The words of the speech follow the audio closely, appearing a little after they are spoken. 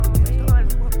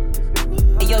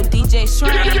DJ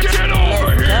Shrine. Get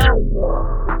over here!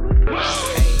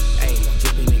 Hey, I'm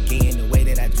dripping again. The way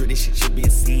that I drew this shit should be a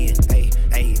sin.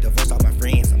 Hey, divorce all my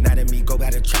friends. I'm not a me, go by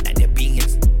the trap like they're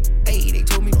beans. Hey, they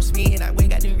told me no spin. I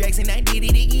went got them racks and I did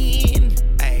it again.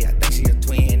 Hey, I think she a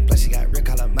twin. Plus she got red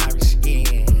color Myra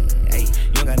skin. Hey,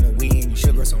 you don't got no win. You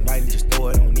sugar some white and just throw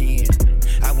it on in.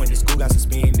 I went to school, got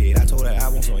suspended. I told her I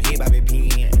want some hit by the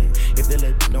pen. If the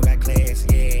little don't got class,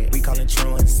 yeah, we callin'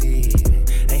 truancy.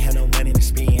 Ain't had no money to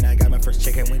spend. I got my first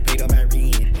check and went paid up my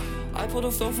rent. I pulled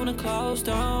a flow from the clouds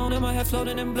down, and my head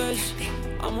floating in bliss.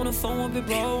 I'm on the phone with Big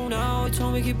Bro now. He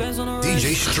told me keep bands on the wrist.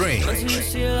 DJ Strange. Until you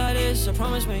see it like this, I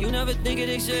promise, man, you never think it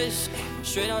exists.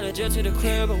 Straight out of jail to the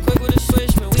crib, I'm quick with a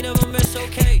switch, man, we never miss,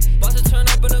 okay. Bout to turn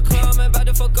up in the club, man, about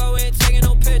to fuck out, we ain't taking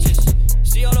no pictures.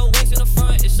 See all those wings in the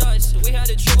front, it's us, we had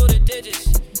to triple the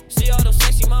digits. See all those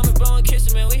sexy mama blowing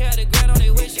kisses, man, we had to grant all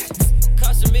they wishes.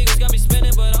 Casamigos got me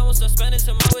spinning, but I won't stop spending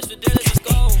till my wish for dinner, let's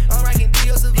go. I'm rocking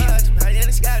Theo's Savage, I'm high in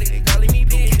the Scotty, they calling me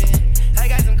Pimpin'. I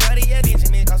got some Cartier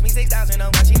Benjamin, cost me 6,000,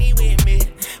 I'm watching it with me.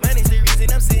 Money's the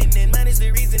reason I'm sitting in, money's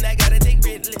the reason I gotta take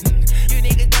Ritalin. You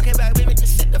niggas talking about women,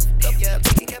 just shut the fuck up, yeah, I'm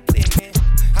taking a plane.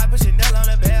 I put Chanel on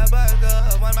a bell burger,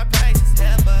 one of my prices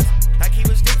half us. I keep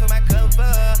a stick for my cover,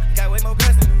 got way more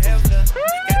girls than you have to.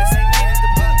 Got the same name as the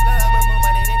butler, with more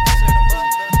money than Tesla the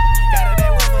butler. Got a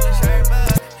bad one full of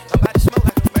sherbet, I'm about to smoke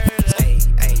like a murder.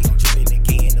 Hey, I'm tripping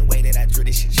again, the way that I drew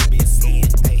this shit should be a sin.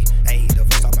 Hey,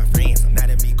 divorce all my friends, I'm not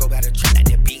a me, go by the trap like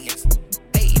they're beans.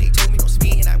 Hey, they told me no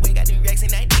spin, I went got them racks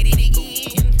and I did it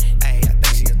again. Hey, I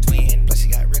think she a twin, plus she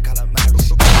got red color Myra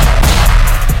skin.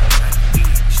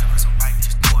 Sugar some white,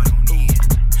 just throw it on in.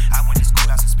 I went to school,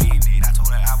 got suspended, I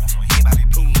told her I want some hit by the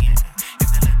pen. If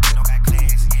the little bitch don't got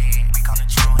class, yeah, we call it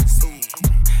truancy.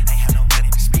 Ain't had no money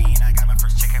to spend, I got my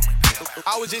first check and went pay up.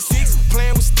 I was just 6,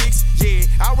 playing with sticks, yeah.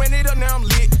 I ran it up, now I'm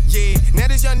lit, yeah. Now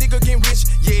this young nigga getting rich,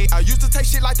 yeah. I used to take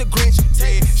shit like the Grinch,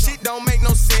 yeah. Shit don't make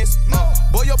no sense,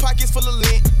 boy, your pockets full of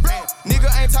lint. Nigga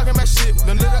ain't talking about shit.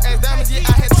 Them little ass diamonds, yeah,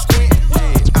 I had to squint,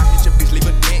 yeah. I hit your bitch, leave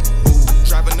a dent, ooh.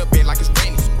 Driving up in like it's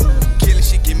raining, ooh. Killing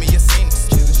shit, give me a sentence.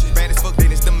 Bad as fuck,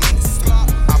 then it's the menace.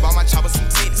 I bought my chopper some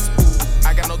titties, ooh.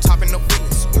 I got no top and no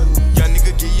fitness, ooh. Young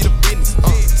nigga give you the business,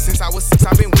 since I was 6,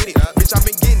 I been with it, bitch, I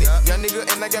been getting it. Young nigga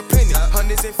and I got plenty,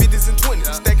 hundreds and fifties and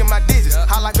 20s, stacking my digits,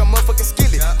 hot like a motherfucking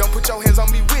skillet. Don't put your hands on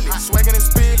me, Willie. Swaggin' and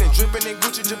spillin', drippin' in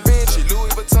Gucci, Givenchy, Louis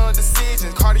Vuitton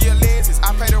decisions, Cartier lenses.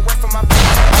 I pay the rent for my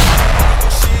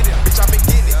shit, bitch, I been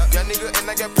getting it. Young nigga and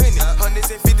I got plenty,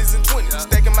 hundreds and fifties and 20s,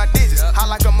 stacking my digits, hot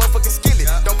like a motherfucking skillet.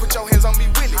 Don't put your hands on me,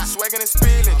 Willie. Swaggin' and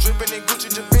spillin', drippin' in Gucci,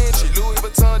 Givenchy, Louis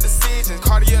Vuitton decisions,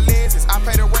 Cartier lenses. I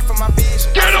pay the rent for my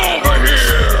vision. Get over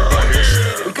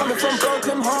here! We coming from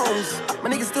broken homes. My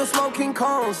niggas still smoking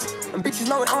cones. And bitches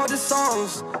knowing all the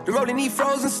songs. The rolling need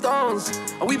frozen stones.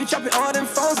 And we be chopping all them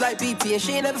phones like BP. And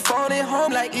she ain't never phoning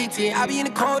home like ET. I be in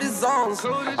the coldest zones.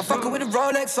 I'm fucking with a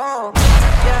Rolex on.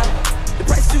 Yeah, the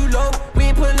price too low. We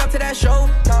ain't pulling up to that show.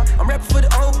 Nah, I'm rapping for the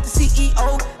O, the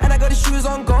CEO. And I got the shoes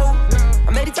on gold.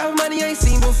 I made the type of money I ain't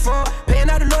seen before. Paying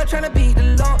out the Lord, tryna beat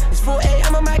the law. It's 4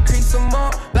 a.m. I might creep some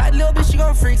more. Bad little bitch, she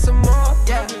gon' freak some more.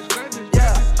 Yeah.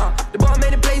 The ball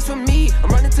made a place for me. I'm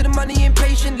running to the money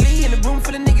impatiently. In a room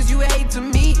full of niggas you hate to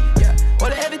me. Yeah, all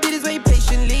I ever did is wait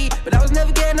patiently. But I was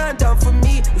never getting nothing done for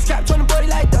me. We strapped on the body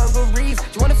like dungarees.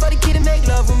 She wanna fuck the kid and make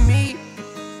love with me.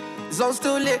 The zone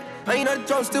still lit, man, you know the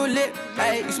drone still lit.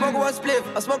 Hey, you smoking one spliff,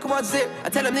 I smoking one zip. I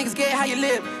tell them niggas get how you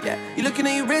live. Yeah, you looking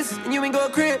at your wrist and you ain't go a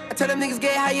crib. I tell them niggas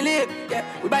get how you live. Yeah,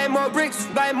 we buying more bricks,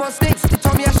 we buying more sticks. They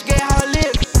told me I should get how I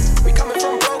live. We coming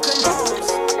from broken homes.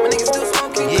 My niggas still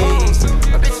smoking cones.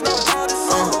 My bitch know all the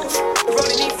songs. The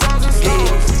rolling need frozen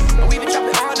stones. And we been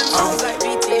chopping all them songs like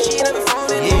BT. And she ain't never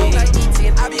phoning home like ET.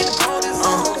 And I be in the coldest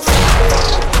zones.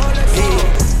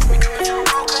 We coming from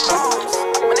broken homes.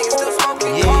 My niggas still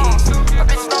smoking cones. My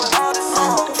bitch know all the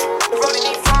songs. The rolling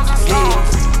need frozen stones.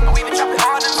 And we been chopping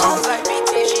all them songs like BT.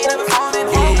 And she ain't never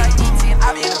phoning home like ET. And I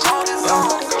be in the coldest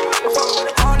zones. I'm fucking with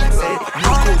the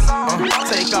coldest zones.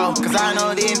 Take off, cause I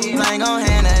know these niggas ain't gon'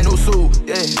 hand that new suit.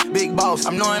 Yeah, big boss.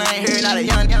 I'm knowing I ain't here, not a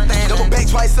young thing. Double back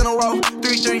twice in a row.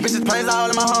 3-3, bitches plays all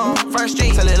in my home. First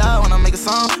street, tell it loud when I make a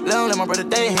song. Little let my brother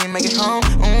day, he ain't make it home.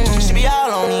 She be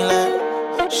all on me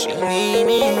like she need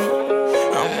me.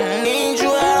 I don't need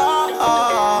you at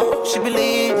all. She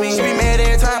believe me. She be mad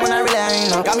every time when I really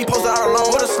ain't know. Got me posted all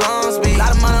alone with the slums be.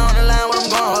 Lot of money on the line, what I'm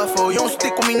going hard for. You don't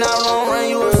stick with me now, long run,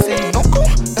 you will see. Don't go,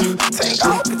 take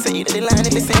off. Can tell you that they lying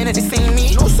if they saying that they seen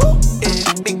me. No so,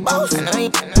 yeah, big boss. And I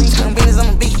ain't turn business,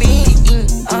 I'm a big bean.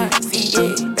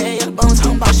 R-C-A, bad yellow bones,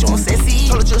 talking about she won't say C.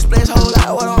 Told her just splash whole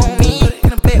lot, what on me. In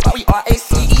the bed, why we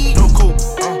R-A-C-E. No cool,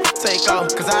 take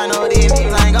off. Cause I know these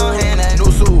niggas ain't gon' hand that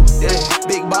new suit. Yeah,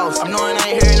 big boss. I'm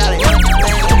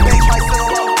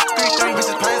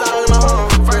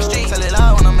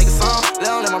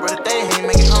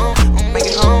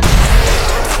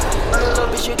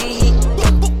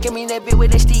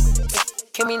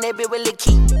Came in that bitch with a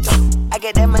key. I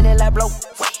get that money like blow.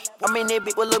 I'm in that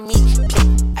bitch with Lil' me.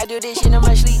 I do this shit in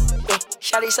my sleep.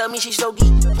 Shawty sell me, she so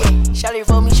geek. Shawty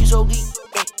for me, she so geek.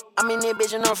 I'm in that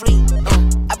bitch and I'm free.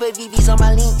 I put VVs on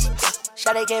my links.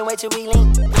 Shawty can't wait till we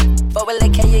link. Fuck with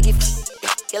like K, you get free.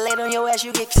 Get laid on your ass,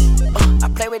 you get free. I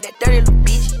play with that dirty little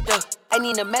bitch. I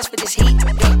need a mess with this heat.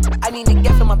 I need to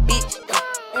get for my bitch.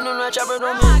 You know that chopper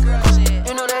on me.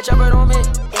 You know that chopper on me.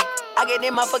 I get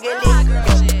that motherfucker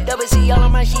lit. Double C all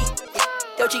on my sheet.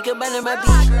 Dolce Gabbana my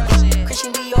bitch.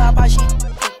 Christian Dior out my shit.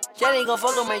 Shawty gon'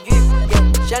 fuck on my drip.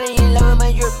 Shawty in love with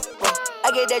my drip.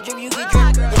 I get that drip, you get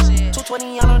drip.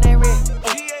 220 all on that red.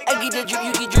 I get that drip,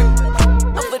 you get drip.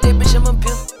 I'm for that bitch, I'm a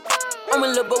pimp. I'm a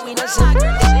little but we not simp.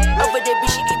 I'm for that bitch,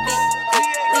 she get big.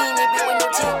 We in that bitch with no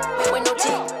teeth. With no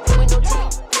teeth. With no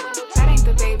teeth. That ain't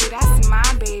the baby, that's my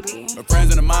baby. My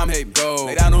friends and the mom hate me. Go.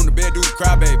 Lay down on the bed, do the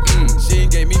cry, baby. She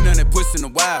ain't gave me none that puss in a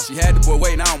while. She had the boy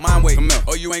waiting, I don't mind waiting.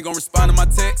 Oh, you ain't gon' respond to my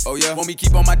text? Oh, yeah. Want me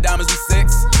keep on my diamonds with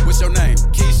sex? What's your name?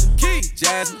 Keisha, Key,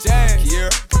 Jasmine,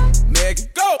 Kiera, Megan,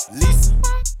 go, Lisa,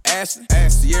 Ashley,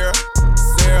 Sierra,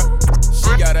 Sarah. She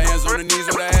got her hands on her knees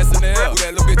with her ass in the air. Who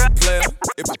that little bitch player?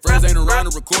 If her friends ain't around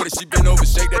to record it, she been over,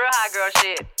 shake that. Real hot girl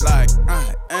shit. Like,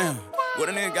 I am. What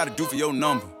a nigga gotta do for your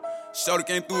number? Shorty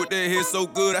came through with that hair so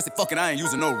good, I said, fuck it, I ain't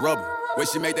using no rubber. Way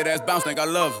she make that ass bounce, think I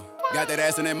love her. Got that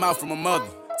ass in that mouth from her mother.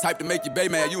 Type to make your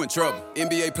baby mad, you in trouble.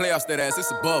 NBA playoffs, that ass,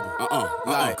 it's a bubble.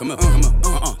 Like, come up, throw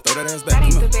that ass back. That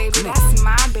ain't the baby, that's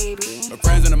my baby. My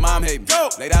friends and the mom hate me. Go.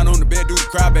 Lay down on the bed, do the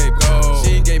cry, baby. Go.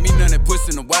 She ain't gave me none that puss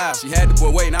in a while. She had the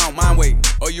boy waiting, I don't mind waiting.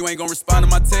 Oh, you ain't gon' respond to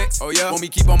my text? Oh, yeah? Want me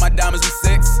keep on my diamonds with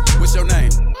sex? What's your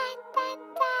name?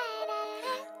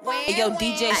 Hey, yo,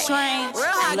 DJ Strange,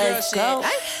 let's go.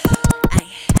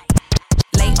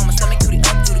 Lay on my stomach, booty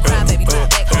up, do the cry, baby. Throw it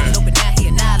back, hold it open, now he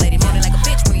annihilated. Moaning like a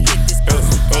bitch when he hit this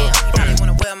pussy. Damn, he probably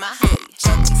wanna wear my hoodie.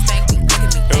 Choke me, spank me, look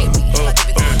at me, thank me. If I give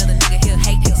it to another nigga, he'll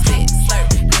hate me. Spit, slurp,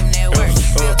 give him that work.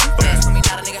 Real too fast for me,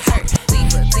 not a nigga hurt.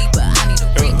 Deeper, I need a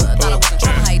reaper. Thought I was in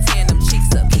trouble, how you tearing them cheeks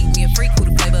up. Keep me a freak, who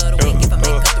the flavor of the week. If I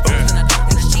make up the rules, then I don't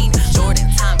think it's cheating. Jordan,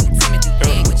 Tommy, Timothy,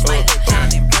 Egg, which might let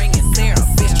Jonathan bring in Sarah.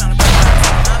 Bitch tryna bring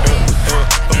my man.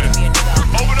 Need me a nigga,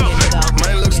 open up.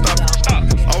 Man, look, stop.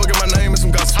 Always get my name and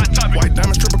some gossip. White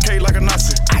diamonds, triple K like a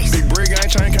Nazi. Big brick,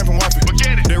 ain't chain, came from Waffy.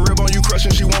 That rib on you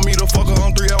crushing, she want me to fuck her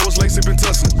on 3 hours late sipping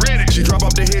tussin'. She drop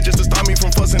off the head just to stop me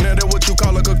from fussing. That's what you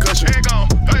call a concussion.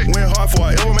 Went hard for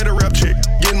I ever made a rap check.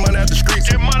 Getting money out the streets.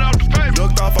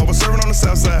 Ducked off, I was serving on the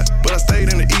south side, but I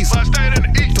stayed in the east.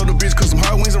 Told the bitch cook some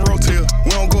hot wings and rotel.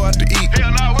 We don't go out to eat.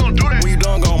 Hell nah, we don't do that. When you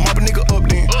done, gon' mop a nigga up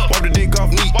then. Wipe the dick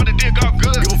off neat.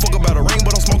 Give a fuck about a ring,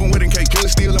 but I'm smoking wedding cake. Kill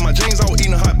steel in my jeans, I was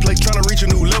eating a hot plate. Tryna reach a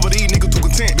new level, these niggas too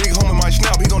content. Big homie might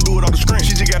snap, he gon' do it off the screen.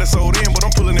 She just got it sold in, but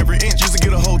I'm pulling every inch. Used to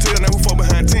get a hotel, now we fall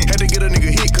behind 10. Had to get a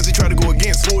nigga hit, cause he tried to go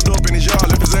against. Pulled up in his yard,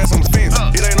 left his ass on the fence.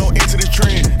 It ain't no end to this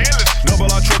trend. Double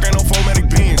R truck, ain't no 4matic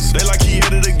Benz. They like he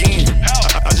hit it again.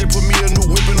 I just put me a new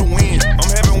whip in the wind. I'm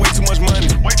having way too much money.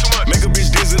 Make a bitch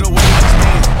dizzy the way I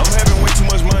spin. I'm having way too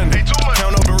much money.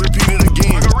 Count up and repeat it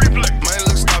again. Man,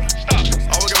 look, stop.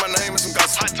 Always got my name and some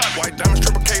gossip. White diamonds,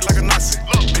 triple K like a Nazi.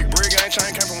 Big brick, ain't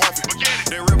chain, came from Waffy.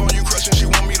 That rib on you crushing, she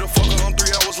want me to fuck her on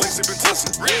 3 hours late sipping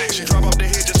tussin'. She drop off the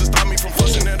head just to stop me from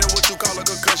fussing. That's what you call a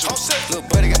concussion. Little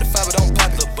buddy got the fiber, don't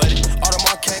pop, little buddy.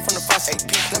 Audemars came from the faucet.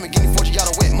 Let me get me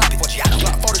Forgiato wet, mop it.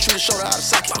 Glock 40 shoot the shoulder out of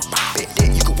socket. Bet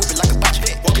that you can whip it like a botch.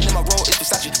 Walking in my road, it's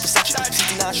Versace.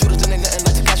 69 shooters and they nothing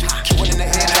like Takashi. Keep one in the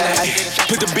hand.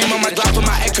 Put the beam on my Glock for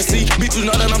my accuracy. Bitch, you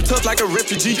know that I'm tough like a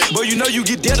refugee. But you know you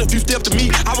get dead if you step to me.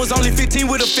 I was only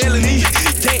 15 with a felony.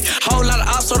 That whole lot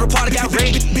of ops, so the party got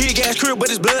wrecked. Big ass crib,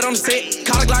 but it's blood on the set.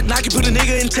 Call a Glock Nike, put a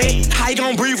nigga in tech. How you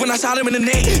gon' breathe when I shot him in the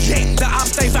neck? Yeah, the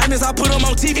ops stay famous, I put him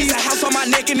on TV. It's a house on my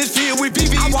neck in this field with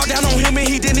BB. I walked down on him and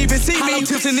he didn't even see me. Hollow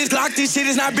tips in this Glock, this shit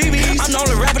is not BB. I'm the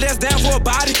only rapper that's down for a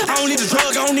body. I don't need a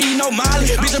drug, I don't need no molly.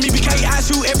 Bitch, I'm EBK, I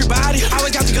shoot everybody. I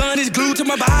always got the gun, it's glued to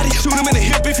my body. Shoot him in the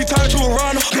hip if he turn to a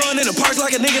runner. Gun in the parks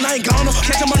like a nigga, I ain't gonna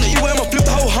catch him on the E-way, I'ma flip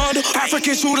the whole Honda.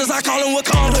 African shooters, I call him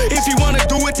Wakanda. If he wanna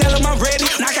do it, tell him I'm ready.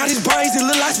 Knock out his brains, it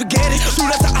look like spaghetti.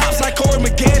 Shoot at the ops like Corey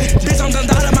McGetty. Bitch, I'm done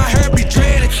out of my hair, be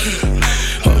dreaded.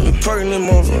 Perkin' in the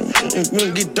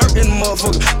motherfucker. Get dirt in the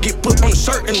motherfucker. Get put on the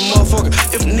shirt in the motherfucker.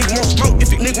 If a nigga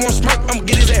want smoke, I'ma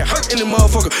get his ass hurt in the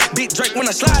motherfucker. Big Drake when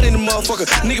I slide in the motherfucker.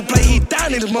 Nigga play, he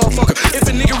down in the motherfucker. If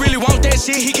a nigga really want that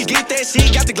shit, he can get that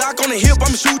shit. Got the Glock on the hip,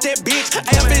 I'ma shoot that bitch.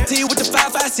 AR-15 with the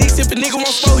 5.56. If a nigga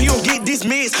want smoke, he gon' get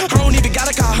dismissed. I don't even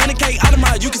gotta call 100K out of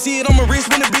my. You can see it on my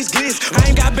wrist when the bitch glitz. I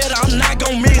ain't got better, I'm not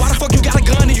gon' miss. Why the fuck you got a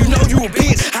gun and you know you a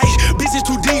bitch? Hey, bitch is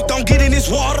too deep, don't get in this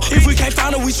water. If we can't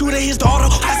find her, we shoot at his daughter.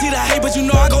 I see the hate, but you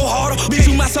know I go harder. Bitch,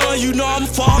 you my son, you know I'm a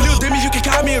father. Lil' Demi, you can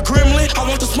call me a a gremlin. I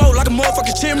want the smoke like a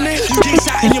motherfucking chimney. You get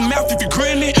shot in your mouth if you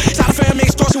grinning. Side family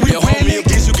extortion, we homie,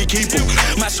 guess you can keep him.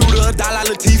 My shooter a dollar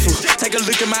Latifah. Take a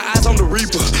look at my eyes on the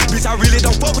Reaper. Bitch, I really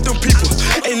don't fuck with them people.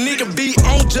 And nigga be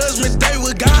on judgment day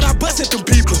with God, I bust at them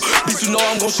people. Bitch, you know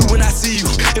I'm gon' shoot when I see you.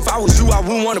 If I was you, I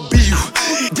wouldn't wanna be you.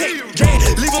 Yeah,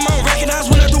 leave them unrecognized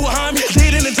when I do a homie.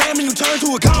 Did in the jam and you turn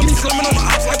to a commie. Slumming on my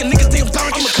ops like a nigga still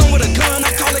dark. I'ma come with a gun,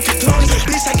 I call it Katani.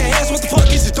 Bitch, take your ass, what the fuck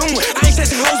is you doing? I ain't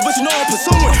chasing hoes, but you know I'm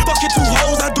pursuing. Fuck your 2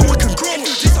 hoes, I do it congruent.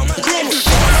 Bitch, I'm congruent.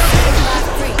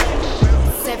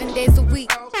 7 days a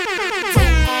week.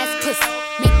 Wet ass pussy.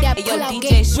 Make that Hey, yo, pull out DJ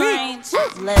game. Strange,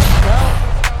 let's go.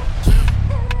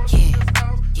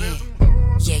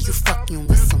 Yeah, you fucking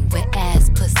with some wet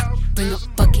ass pussy. Bring a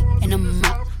bucket and a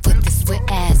mop for this wet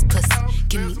ass pussy.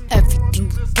 Give me everything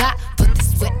you got for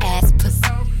this wet ass pussy.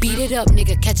 Beat it up,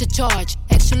 nigga, catch a charge.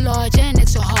 Extra large and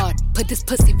extra hard. Put this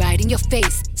pussy right in your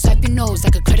face. Swipe your nose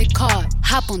like a credit card.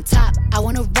 Hop on top, I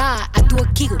wanna ride. I do a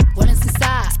giggle, what is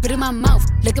inside? Spit in my mouth,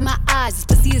 look in my eyes. This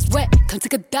pussy is wet, come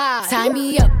take a dive. Tie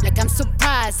me up like I'm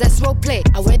surprised, that's roleplay.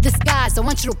 I wear disguise, I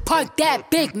want you to park that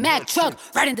Big Mac truck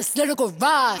right in this little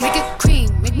garage. Make it cream,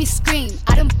 make me scream.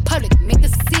 I don't public, make a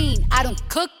scene. I don't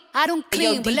cook, I don't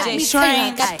clean, Yo, but let DJ me tell you, I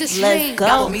Strange, got this let's ring. go.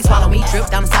 Gobble me, swallow me, drip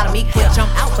down inside of me. Quick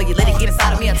jump out for you, let it get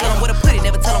inside of me. I tell them where to put it,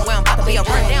 never tell them where I'm about to be. I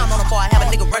run down on them before I have a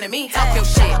nigga running me. Talk your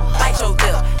shit, bite your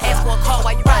lip. Ask for a call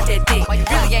while you ride that dick. You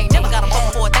really ain't never got him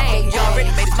up for a thing. You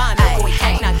already made his mind up before he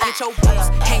came. Now get your boots,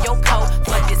 hang your coat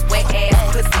for this wet ass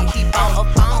pussy. He bought a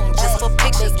phone just for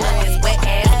pictures of this wet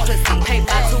ass pussy. Pay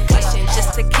my tuition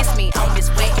just to kiss me on this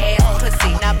wet ass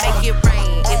pussy. Now make it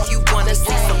rain if you wanna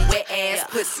see some wet ass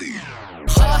pussy.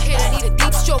 Hard hit, I need a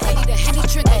deep stroke. I need a Henny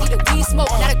drink, I need a weed smoke.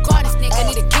 Not a garden snake, I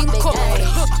need a king coke. With a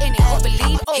hook in it, hope it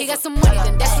lead over. He got some money,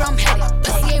 then that's where I'm headed.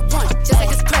 Pussy A1, just like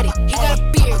his credit. He got a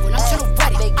beard when I'm tryna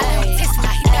wet it. I let him taste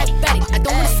now, he diabetic. I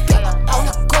don't wanna spit, I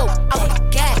wanna go, I wanna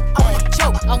gag, I wanna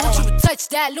choke. I want you to touch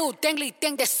that little dangly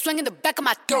thing that's swinging the back of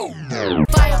my throat.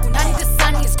 Fire, when I need the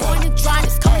sun, it's going and drying,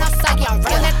 it's coming outside. Yeah, I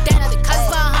run that down, the cuz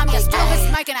behind me. I spill his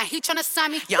mic and I he tryna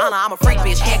sign me. Your Honor, I'm a freak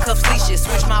bitch, handcuffs, leashes.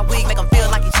 Switch my wig, make him feel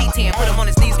like he cheating. Put him on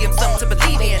his knees, give him something to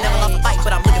believe in. Never lost a fight,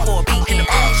 but I'm looking for a beat. In the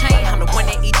food chain, I'm the one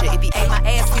that eat ya. If he ate my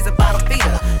ass, he's a bottom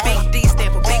feeder. Big D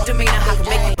stand for big demeanor. I can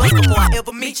make you blink before I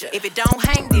ever meet ya. If it don't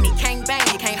hang, then he can't bang.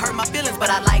 He can't hurt my feelings, but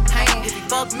I like pain. If he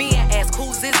fuck me and ask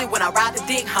who's is it when I ride the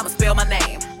dick, I'ma spell my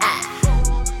name.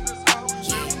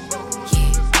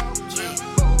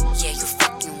 Yeah, you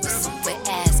fucking with some wet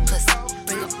ass pussy.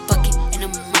 Bring a bucket and a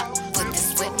mop for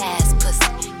this wet ass pussy.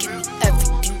 Give me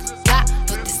everything you got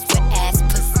for this wet ass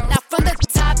pussy. Now from the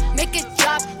top, make it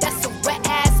drop. That's some wet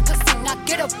ass pussy. Now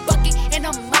get a bucket and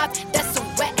a mop. That's some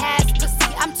wet ass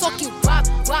pussy. I'm talking wop,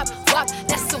 wop, wop.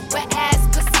 That's some wet ass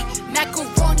pussy.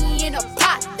 Macaroni in a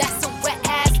pot. That's some wet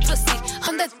ass pussy.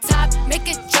 On the top, make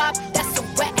it drop. That's some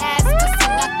wet ass pussy.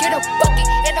 Now get a bucket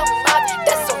and a mop.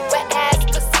 That's some wet ass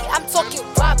pussy. I'm talking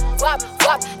wop, wop,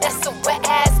 wop. That's some wet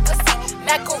ass pussy.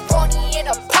 Macaroni in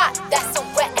a pot. That's some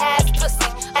wet ass pussy.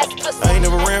 Ass pussy. I ain't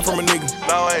never ran from a nigga.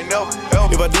 No, I ain't never.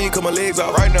 If I did, cut my legs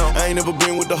out right now. I ain't never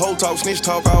been with the whole talk, snitch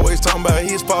talk, always talking about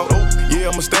his fault. Yeah,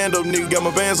 I'm a stand up nigga, got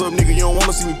my bands up nigga. You don't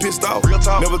wanna see me pissed off. Real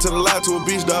talk. Never tell a lie to a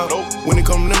bitch dog. When it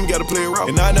come to them, you gotta play it right.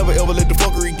 And I never ever let the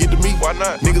fuckery get to me. Why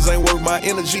not? Niggas ain't worth my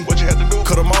energy. What you had to do?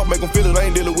 Cut them off, make them feel it.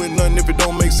 I ain't dealing with nothing if it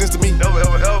don't make sense to me. Never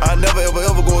ever ever. I never ever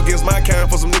ever go against my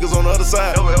kind for some niggas on the other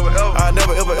side. Never ever ever. I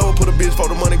never ever ever put a bitch for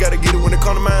the money, gotta get it when it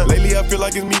come to mine. Lately I feel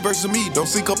like it's me versus me. Don't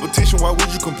see competition, why would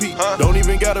you compete? Don't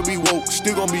even gotta be woke,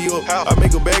 still gon' be up. I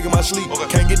make a bag in my sleep.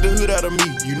 Can't get the hood out of me,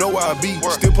 you know why I be.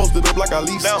 Still posted up like I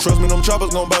lease. Trust me, them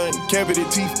choppers gon' bang, cavity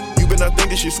teeth. You better not think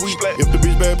this shit sweet. If the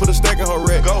bitch bad, put a stack in her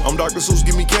rack. I'm Dr. Seuss,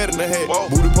 give me cat in the hat.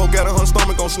 Booty poke out of her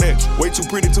stomach on snatch. Way too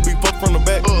pretty to be fucked from the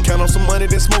back. Count on some money,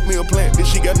 then smoke me a plant. Then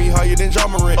she got me higher than Ja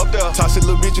Morant. Toxic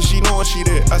little bitch and she knowin' she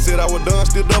that. I said I was done,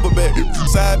 still double back.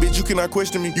 Side bitch, you cannot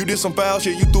question me. You did some foul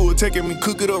shit, you threw a tech at me.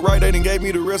 Cook it up right, they done gave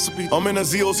me the recipe. I'm in a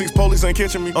Z06, police ain't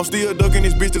catching me. I'm still ducking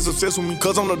this bitch that's obsessed with me.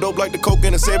 Cause I'm the dope like the coke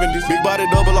in the 70s. Big body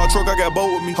double R truck, I got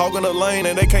boat with me. Hogging the lane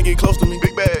and they can't get close to me.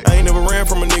 Big bag. I ain't never ran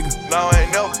from a nigga. No, I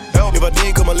ain't never. If I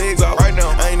did, cut my legs out right now.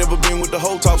 I ain't never been with the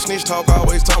whole talk, snitch talk,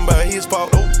 always talking about his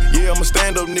fault. Yeah, I'm a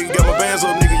stand up nigga, got my bands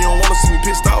up, nigga. You don't wanna see me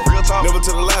pissed off. Real talk. Never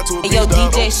tell a lie to a bitch. Yo,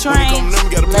 DJ Strange, let's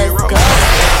go.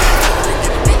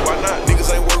 Why not?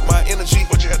 Niggas ain't worth my energy.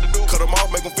 What you had to do? Cut them off,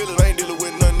 make them feel it. I ain't dealing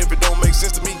with nothing if it don't make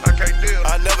sense to me. I can't deal.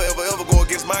 I never ever ever go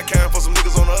against my kind for some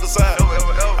niggas on the other side. Never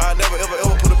ever ever. I never ever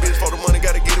ever put a bitch for the money,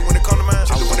 gotta get it when it come to mine.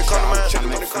 When it come to mine.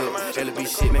 When it come to mine. LB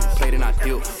shit, make a play, then I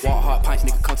deal. Walk hard, punch,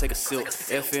 nigga, come take a sip.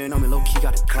 FN on me, low key,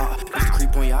 got a clock. Used to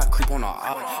creep on ya, I creep on the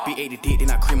op. B80 dick, then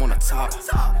I cream on the top.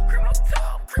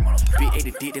 Big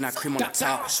 80 dick, then I cream on the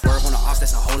top. Swerve on the ops,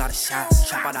 that's a whole lot of shots.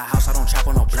 Trap out the house, I don't trap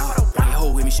on no block. Bring a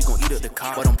hoe with me, she gon' eat up the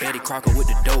car. But I'm Betty Crocker with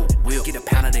the dope. We'll get a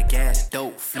pound of the gas,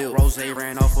 dope, flip. Rose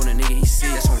ran off on the nigga, he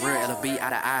sick. That's some real LB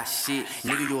out of eye shit.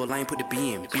 Nigga, you a lame, put the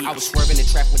B in B. I was swerving in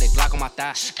traffic with a Glock on my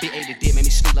thigh. Big 80 dick, made me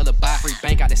sleep lullaby. Free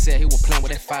bank out that said he was playing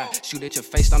with that fire. Shoot at your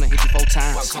face, on and hit you 4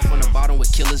 times. Come from the bottom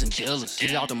with killers and dealers.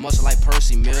 Get it out the muscle like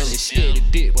Percy Miller. It's still the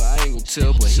dick, but I ain't gon'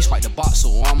 tell. But he swiped the box,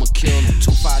 so I'ma kill him.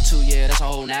 252, yeah, that's a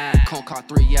whole 9. Coke car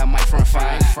 3, yeah, I might front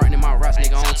 5. Frontin' in my raps,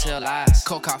 nigga, I don't tell lies.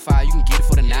 Coke car 5, you can get it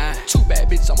for the 9. 2 bad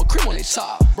bitches, I'm a cream on they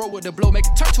top. Bro with the blow, make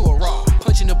it turn to a rock.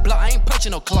 Punching the block, I ain't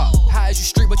punching no clock. High as you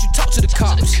street, but you talk to the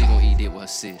cops. She gon' eat it with her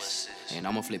sis. And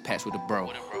I'ma flip packs with the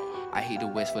bro. I hit the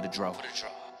west for the draw.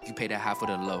 You pay that high for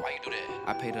the low.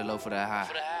 I pay the low for the high.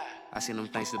 I send them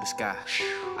things to the sky.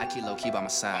 I keep low key by my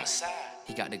side.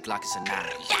 He got the Glock, it's a 9.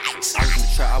 Yikes. I was in the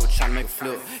trap, I was tryna make a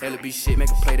flip. LB shit, make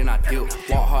a play, then I dip.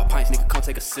 Walk hard pints, nigga, come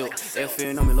take a sip.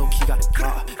 FN on me, low key, got the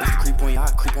Glock. If you creep on you,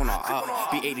 I creep on the op.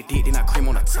 B80 dick, then I cream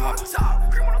on the top.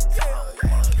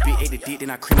 B80 dick, then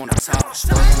I cream on the top.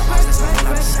 Swerve on the house, that's a whole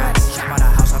lot of shots. Trap out the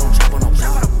house, I don't trap on no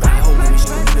block. Bring a hoe with me, she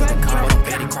gon' eat up the car. But I'm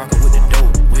Betty Crocker with the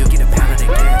dope. We'll get a pound of the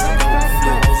gas,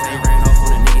 dope, flip. Rose ran off on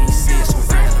the nigga, he sick. Some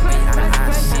real LB out of eye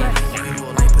shit. Nigga, you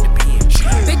a lame, put the B in B.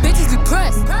 Big bitches be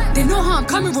pressed. They know how I'm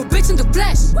coming, real bitch in the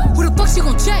flesh. Who the fuck she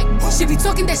gon' check? She be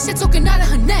talking that shit, talking out of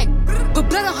her neck. Put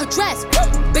blood on her dress.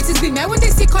 Bitches be mad when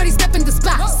they see Cardi step in the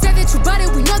spot. Said that you bought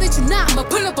it, we know that you not. I'ma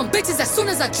pull up on bitches as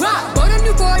soon as I drop. Bought a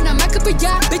new Roy, now I could be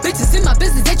yacht. Big bitches in my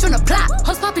business, they tryna plot.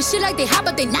 Hoes poppin' shit like they hot,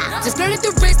 but they not. Just blurred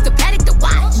the wrist, the paddock, the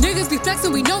watch. Niggas be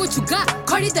flexin', we know what you got.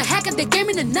 Cardi the hacker, they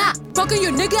game in the knot. Fuckin'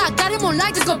 your nigga, I got him on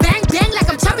light. Just go bang, bang like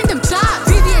I'm chopping them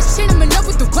chops. VVS shit, I'm in love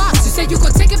with the rocks. You said you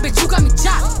gon' take it, bitch, you got me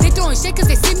chopped. They throwin' shit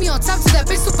cause they see me on top. To that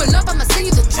bitch super love, I'ma send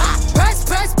you the drop. Press,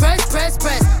 press, press, press,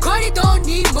 press. Cardi don't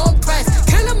need more press.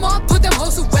 Kill them all, put them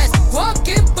hoes to rest. Walk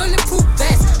in bulletproof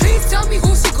vest. Please tell me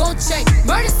who she gon' check.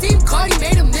 Murder scene, Cardi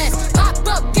made a mess. Pop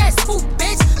up, guess who,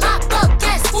 bitch? Pop up,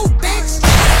 guess who, bitch?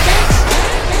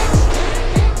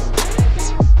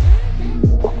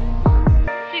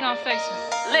 She gon' say some.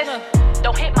 Listen,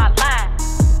 don't hit my line.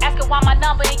 Asking why my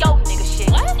number in your nigga shit.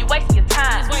 What? You wasting your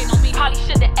time. Just waiting on me. Probably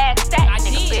should've asked that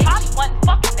nigga bitch. Probably wasn't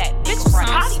fucking that bitch.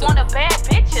 Probably want a bad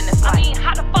bitch in this life. I mean,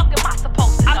 how the fuck am I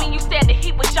supposed to know? I mean, you said that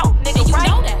he was your nigga, right?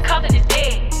 You know that. Coven is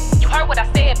dead. You heard what I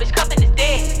said, bitch. Coven is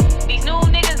dead. These new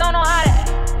niggas don't know how to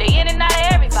act. They in and out of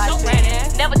everybody.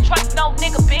 Never trust no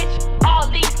nigga, bitch. All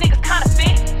these niggas kinda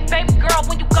fit. Baby girl,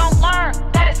 when you gon' learn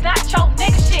that it's not your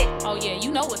nigga shit. Oh yeah,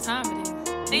 you know what time it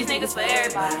is. These niggas for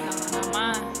everybody. Not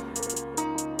mine.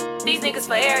 These niggas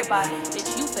for everybody.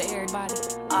 Bitch, you for everybody.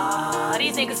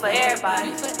 These niggas for everybody.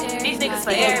 These niggas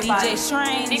for everybody. DJ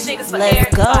Shrine. These niggas for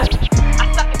everybody.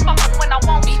 I suck and fuck him when I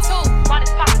want. Me too. Run his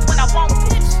pockets when I want.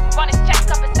 Run his checks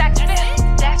up and sack fit.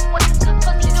 That's what this good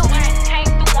pussy do. Came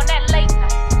through on that late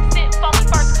night. Sitting for me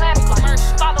first class.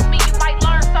 Follow me, you might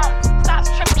learn something. Stop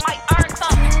tripping, might earn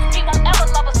something. He won't ever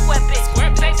love a square bitch.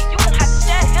 Baby, you gon' have to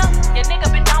share him. Your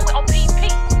nigga been down with OPP.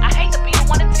 I hate to be the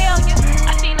one to tell you.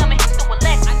 I seen him in Houston with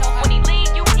Lex. When he leave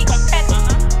you, he gon' text me.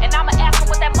 And I'ma ask him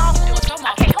what that mouth do.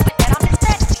 I can't help it that I'm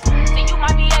dyslexic. See, you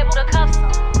might be able to cuff some,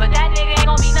 but that nigga ain't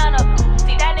gon' be none of them.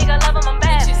 See, that nigga love him, I'm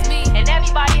bad. And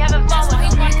everybody having fun with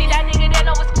him. See, that nigga that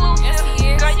no exclusive.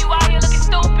 Girl, you out here looking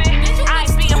stupid. I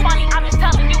ain't being funny, I'm just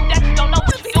telling you that you don't know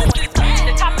what you're doing.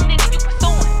 The type of nigga you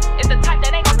pursuing is the type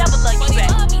that ain't gon' never love you back.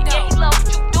 Yeah, he love what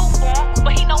you do for him,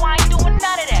 but he know I ain't doing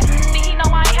none of that. See, he know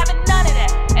I ain't having none of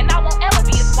that, and I won't ever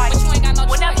be his wife.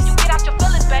 Whenever you get out your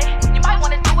feelings, babe, you might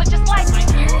wanna do it just like me.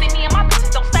 See, me and my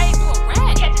bitches don't save you.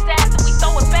 Catch his ass and we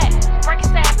throw it back. Break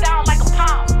his ass down like a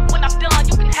palm. When I'm done,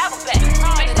 you can have him back.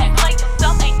 Bitch, don't play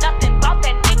yourself, ain't nothing about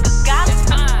that nigga got it.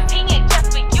 He ain't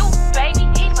just for you, baby,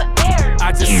 he for everybody.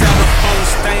 I just sat up on the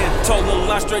stand, told a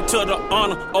lie straight to the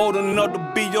honor. Old enough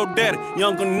to be your daddy,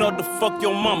 young enough to fuck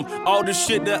your mama. All the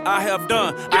shit that I have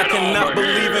done, I cannot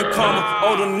believe in karma.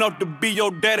 Old enough to be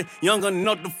your daddy, young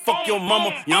enough to fuck your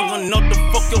mama. Young enough to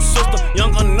fuck your sister,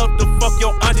 young enough to fuck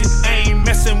your auntie. I ain't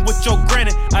messing with your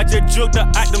granny, I just jugged her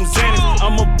out them Xannies.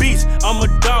 I'm a beast, I'm a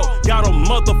dog, got a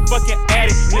motherfucking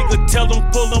addict. Nigga tell them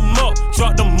pull them up,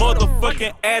 drop the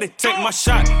motherfucking addict. Take my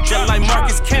shot, just like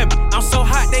Marcus Camby. I'm so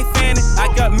hot they fanning.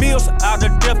 I got meals out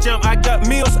of Def Jam, I got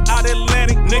meals out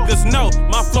Atlantic. Niggas know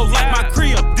my flow like my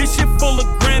crib. This shit full of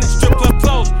granite, strip club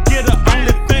clothes, get her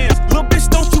OnlyFans. Little bitch,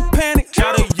 don't you panic.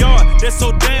 Got a yard that's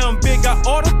so damn big, I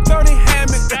ordered 30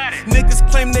 hammocks. Niggas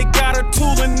claim they got a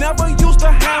tool and never used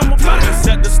a hammer. I been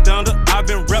set the standard, I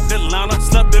been repped Atlanta,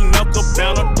 slept in El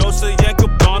Cabana, Dolce &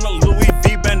 Gabbana, Louis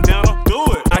V bandana. Do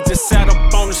it. I just sat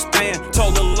up on the stand,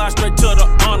 told a lie straight to the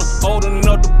honor. Old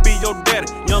enough to be your daddy,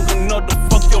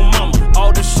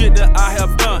 that I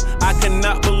have done. I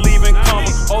cannot believe in karma.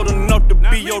 Old enough to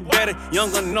be your daddy, young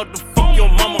enough to fuck your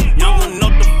mama, young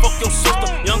enough to fuck your sister,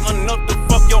 young enough to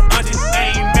fuck your auntie.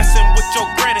 I ain't messing with your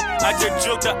granny. I just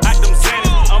jugged her out them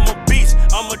Xannies. I'm a beast,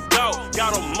 I'm a dog,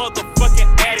 got a motherfucking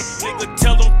addict. Nigga,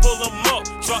 tell them pull them up,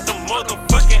 drop the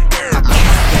motherfucking air.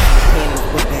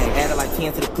 Added like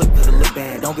 10 to the clip cause it look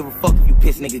bad. Don't give a fuck if you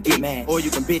piss, nigga, get mad. Or you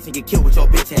can bitch and get killed with your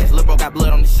bitch ass. Lil' bro got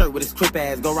blood on the shirt with his crip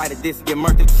ass. Go right at this and get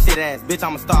murked with your shit ass. Bitch,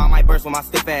 I'm a star, I might burst with my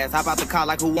stiff ass. Hop out the car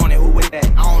like who want it, who with that?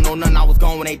 I don't know nothing, I was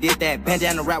gone when they did that.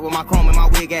 Bandana rap with my chrome and my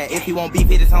wig at. If he won't beef,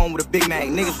 hit his home with a Big Mac.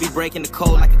 Niggas be breaking the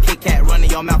code like a Kit Kat. Running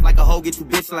your mouth like a hoe, get you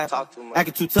bitch slapped.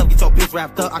 Acting too tough, get your bitch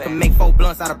wrapped up. I can make 4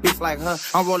 blunts out of bitch like her.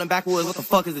 I'm rolling backwards, what the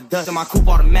fuck is the dust? And my coupe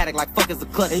automatic like fuck is the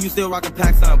clutch. And you still rockin'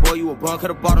 pack, son, boy, you a bum.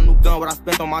 Could've bought a new gun, what I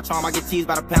spent on my charm. I get cheese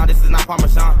by the pound, this is not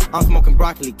Parmesan. I'm smoking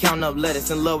broccoli, counting up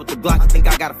lettuce. In love with the Glock, I think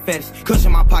I got a fetish. Kush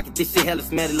in my pocket, this shit hella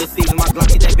smelly. Let's see my Glock,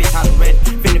 get that bitch hot and ready.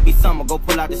 Finna be summer, go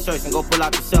pull out the shirts and go pull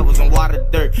out the shovels and water the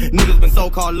dirt. Niggas been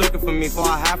so-called looking for me, for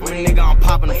I half from a nigga, I'm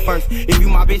popping them first. If you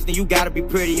my bitch, then you gotta be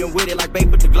pretty and with it like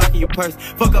babe, put the Glock in your purse.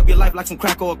 Fuck up your life like some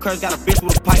crack or a curse. Got a bitch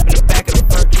with a pipe in the back of the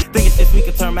purse. Thinking shit we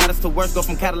can turn matters to worse. Go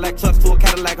from Cadillac trucks to a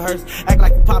Cadillac hearse. Act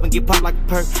like you pop and get popped like a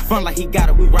purse. Front like he got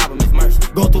it, we rob him, his merch.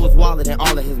 Go through his wallet and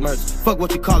all of his merch. Fuck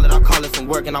what you call it, I call it some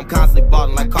work. And I'm constantly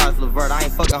balling like Carlos LeVert. I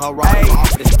ain't fucking her raw.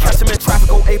 Catch him in traffic,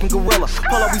 go ape and gorilla.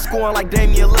 Pull up, we scoring like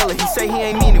Damian Lillard. He say he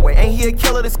ain't mean anyway. Ain't he a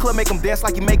killer? This club make him dance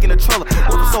like he making a Triller.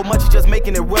 Working so much, he just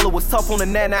making it realer. Was tough on the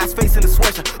nana's face in the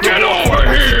sweatshirt. Get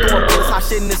over here. Hot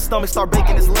shit in his stomach, start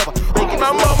baking his liver.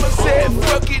 My mama said,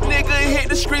 fuck it, nigga, hit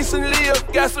the streets and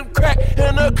live. Got some crack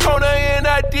in the corner and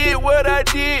I did what I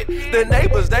did. The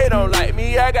neighbors, they don't like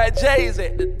me, I got J's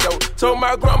at the door. Told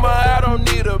my grandma I don't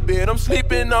need a bed, I'm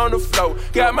sleeping on the floor.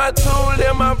 Got my tool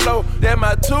in my blow, that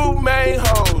my 2 main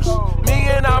hoes. Me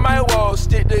and all my walls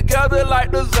stick together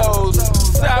like the Zoes.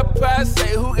 Southside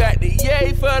say who got the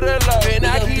yay for the love. And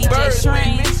I keep birds with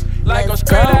me, like I'm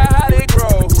straight out how they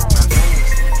grow.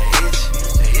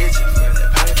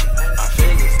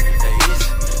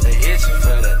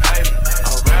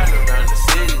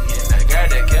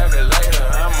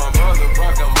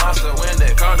 When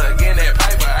they come to get that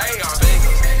paper, hey, my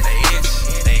fingers,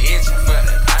 they itchy for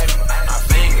the paper. My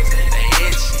fingers,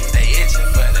 they itchy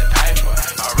for the paper.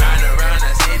 Around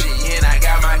the city, and I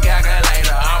got my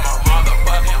calculator. I'm a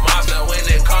motherfucking monster when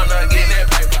they come to get that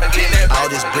paper. All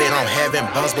this bread I'm having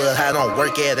bumps, but I don't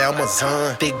work at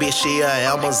Amazon. Big bitch, she at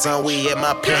Amazon. We at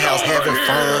my penthouse having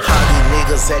fun. How these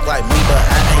niggas act like me, but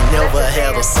I ain't never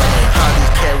had a son. How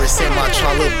these carrots in my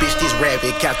trunk, little bitch, this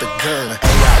rabbit got the gun.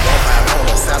 Hey, I won't buy on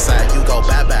the south side, you go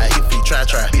bye-bye if you try.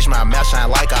 Bitch, my mouth shine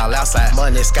like all outside.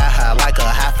 Money sky high like a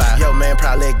high five. Yo, man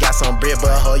probably got some bread,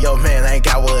 but yo, man ain't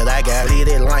got what I got. Leave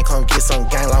that line, come get some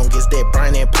gang, long as that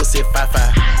brain and pussy 5-5.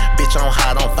 Bitch, I'm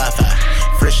hot on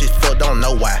 5-5. Fresh as fuck, don't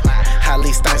know why.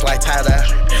 Highly stinks like tie-dye.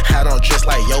 I don't dress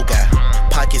like yoga.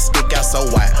 Pockets stick out so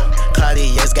wide.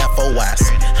 Cartier's got 4 wives.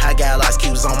 I got ice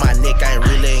cubes on my neck, I ain't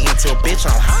really into a bitch,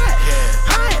 I'm hot.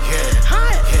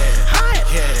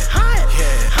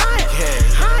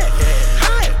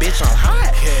 Bitch, I'm hot.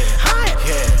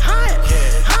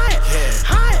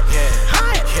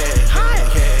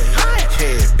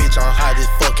 Bitch, I'm hot as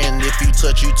fucking. If you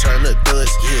touch, you turn to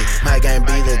dust. Yeah, my gang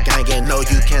be the gang, and no,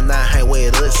 you cannot hang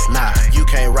with us. Nah, you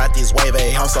can't ride this wave,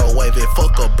 I'm so wavy.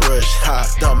 Fuck a brush. Ha,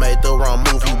 don't make the wrong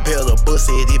move, you better bust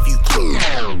it if you could.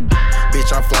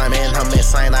 Bitch, I'm flying, man, I'm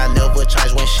insane. I never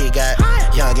change when she got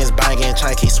youngins banging,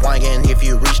 chain keep swinging. If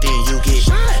you reach, then you get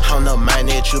on the mind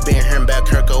that you been hearing about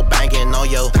Kirko banging on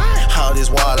yo. All this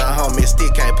water, homie,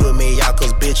 still can't put me out,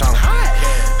 cause bitch, I'm hot.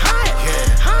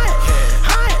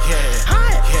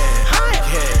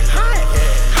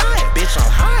 Bitch,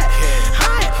 I'm hot.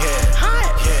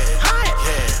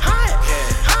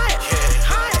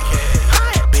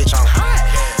 Bitch, I'm hot.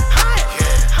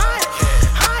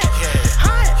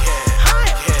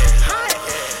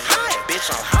 Bitch,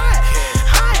 I'm hot.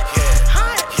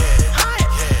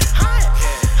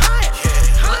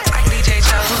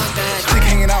 Stick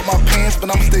hanging out my pants, but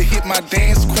I'm still hit my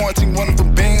dance. Quarantine one of the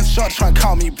bands. Shorty tryna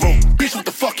call me bro. Bitch, what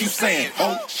the fuck you saying?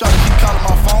 Oh, Shorty keep calling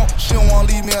my phone. She don't wanna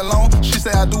leave me alone. She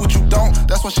say I do what you don't.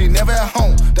 That's why she never at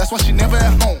home. That's why she never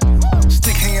at home.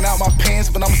 Stick hanging out my pants,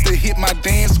 but I'ma still hit my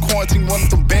dance. Quarantine one of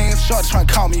the bands. Shorty tryna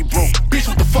call me bro. Bitch,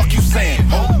 what the fuck you saying?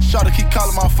 Oh, Shorty keep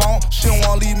calling my phone. She don't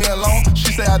wanna leave me alone.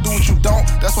 She say I do what you don't.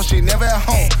 That's why she never at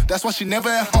home. That's why she never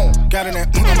at home. Got in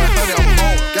that I'm like honey, I'm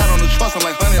home. Got on the trust, I'm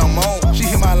like honey, I'm on. She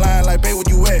hit my line like babe, where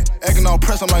you at? Acting all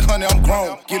pressed, I'm like, honey, I'm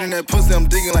grown. Getting that pussy, I'm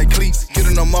digging like cleats.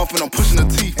 Getting them off and I'm pushing the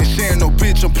teeth. And sharing no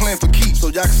bitch, I'm playing for keeps. So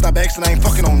y'all can stop asking, I ain't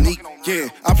fucking on neat. Yeah,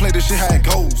 I play this shit how it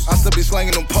goes. I still be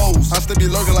slanging them poles. I still be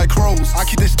lurking like crows. I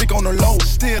keep that stick on the low.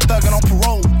 Still thugging on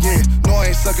parole. Yeah, no,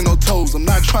 I ain't sucking no toes. I'm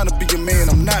not trying to be your man.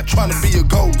 I'm not trying to be your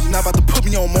ghost. You're not about to put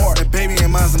me on more. That baby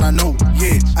ain't mine and I know.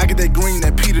 Yeah, I get that green,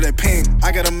 that Peter, that pan.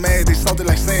 I got them mad, they salty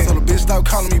like sand. So the bitch stop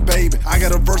calling me baby. I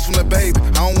got a verse from the baby.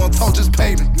 I don't want to talk, just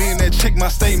pay me. Me and that check my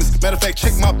statements. Matter of fact,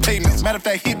 check my payments. Matter of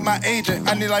fact, hit my agent.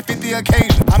 I need like 50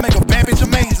 occasions. I make a bad bitch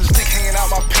amazing. Stick hanging out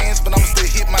my pants, but I'ma still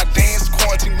hit my dance.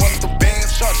 Quarantine one of the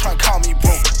bands. Shorty tryna call me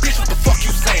bro. Bitch, what the fuck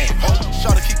you saying? Oh,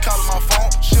 Shorty keep calling my phone.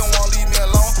 She don't wanna leave me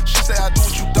alone. She say I do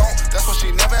what you don't. That's why she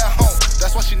never at home.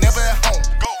 That's why she never at home.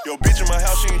 Go. Yo, bitch in my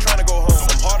house, she ain't tryna go home.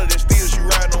 I'm harder than steel, she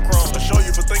riding on chrome. I show you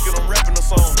for thinking I'm rapping a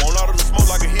song. Want all of the smoke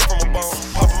like a hit from a bone.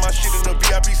 Popping my shit in the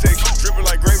VIP section. Dripping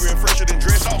like gravy and fresher than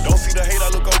dress. Don't see the hate,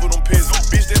 I look over them piss.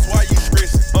 Bitch, that's why you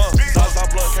stress. Zaza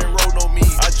blunt can't roll no me.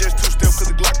 I just two-step cause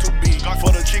the Glock too big.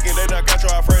 For the chicken, they not got your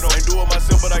Alfredo. Ain't do it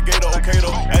myself, but I gave her okay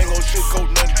though. I ain't gon' sugarcoat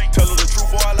nothing. Tell her the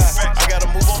truth or I lie. I gotta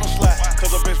move on the slide. Cause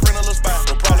her best friend a little spy.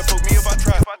 They'll probably fuck me if I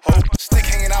try. Stick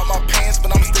hanging out my pants, but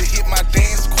I'ma still hit my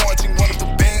dance. Quarantine one of the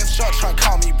bands. Shorty tryna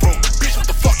call me bro. Bitch, what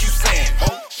the fuck you saying?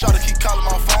 Oh, Shorty keep calling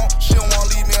my phone. She don't wanna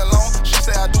leave me alone. She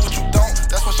say I do what you don't.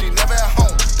 That's why she never at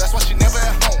home. That's why she never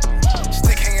at home.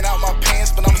 Stick hanging out my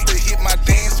pants, but I'ma still hit my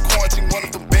dance. Quarantine one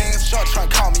of the bands. Shorty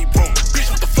tryna call me bro. Bitch,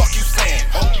 what the fuck you saying?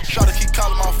 Oh, Shorty keep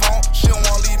calling my phone. She don't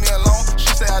wanna leave me alone. She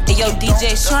say I do Hey, yo, what you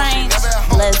DJ don't. Strange,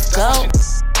 let's go.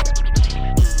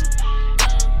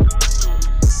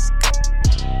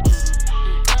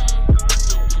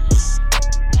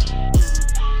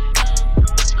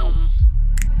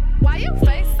 Why your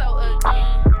face so ugly?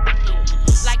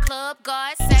 Like club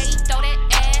guards say, throw that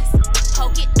ass,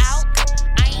 poke it out.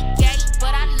 I ain't gay,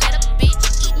 but I let a bitch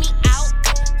eat me out.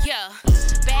 Yeah,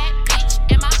 bad bitch,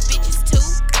 and my bitches too.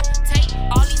 Take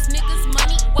all these niggas'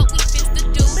 money, what we finna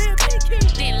do?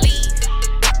 Then leave,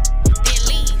 then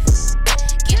leave.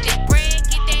 Get that bread,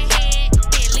 get that head,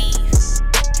 then leave,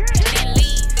 then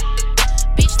leave.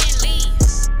 Bitch, then leave.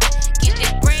 Get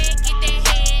that bread, get that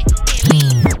head, then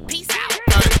leave. Peace out.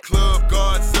 Club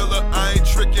Godzilla, I ain't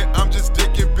tricking, I'm just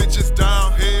dicking bitches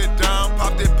down, head down.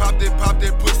 Pop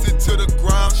that pussy to the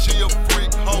ground. She a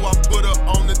freak, hoe, I put her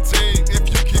on the team. If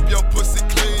you keep your pussy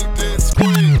clean, then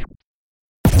scream.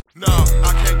 No,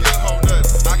 I can't give a hoe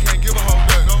nothing. I can't give a hoe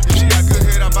nothing. If she got good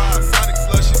head, I buy a Sonic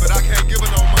slushy, but I can't give her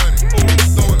no money. Ooh,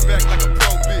 throw it back like a pro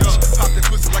bitch. Pop that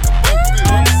pussy like a boat bitch.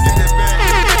 Get that bag.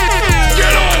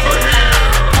 Get over here.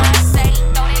 Say,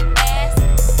 throw that ass,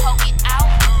 poke it out.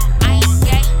 I ain't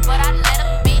gay, but I let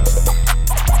a bitch.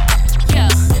 Yeah,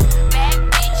 bad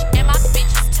bitch, and my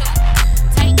bitches too.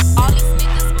 Take all these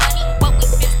niggas' money, what we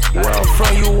finna do? Where I'm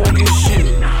from, you won't get shit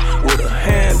with a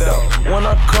handout. When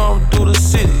I come through the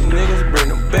city, niggas bring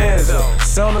them bands out.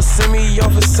 Sound send me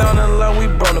off, it sounding like we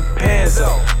burn the pants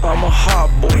out. I'm a hot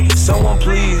boy, someone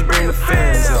please bring the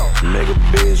fans out. Nigga,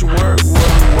 bitch, work,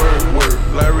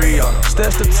 like Rihanna.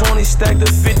 Stash the 20, stack the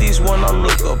 50s. When I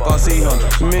look up, I see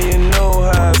hundreds. Man, you know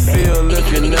how I feel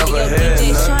if you never had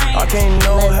none. I can't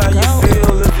know how you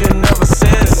feel if you never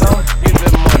said something. Get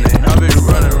that money, I be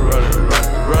running.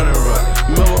 Remember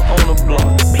on the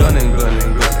block, gunning.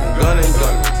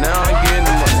 Now I'm getting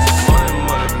money.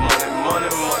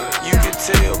 You can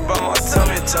tell by my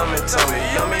tummy,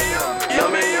 yummy.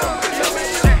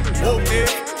 Whoop it,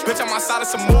 bitch, I'm outside of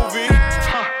some movie.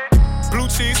 Blue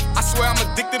cheese, I swear I'm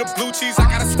addicted to blue cheese. I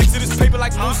gotta stick to this paper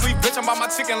like blue sleep. Bitch, I'm by my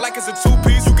chicken like it's a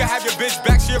two-piece. You can have your bitch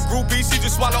back, she a groupie. She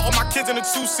just swallow all my kids in a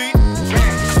two-seat.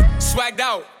 Swagged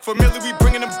out, familiar, we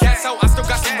bringing them gas out. I still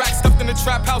got some racks stuffed in the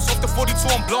trap house. Off the 42,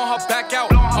 I'm blowing her back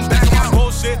out. I'm back on my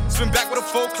bullshit, spin back with a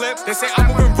full clip. They say I'm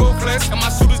moving ruthless, and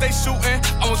my shooters they shooting.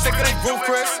 I won't take it, they roof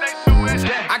Chris.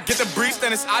 I get the breeze,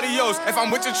 then it's adios. If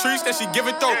I'm with your trees, then she give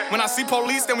it though. When I see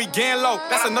police, then we gang low.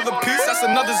 That's another piece, that's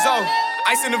another zone.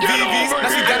 Ice in the VVs, now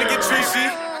she down to get treachy.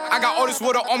 I got all this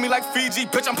water on me like Fiji.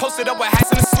 Bitch, I'm posted up with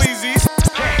hats and the sleazies.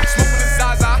 Smoking the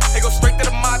Zaza, they go straight to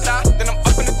the Mata. Then I'm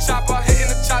up in the chopper, hitting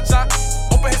the cha-cha.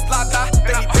 Open his lata,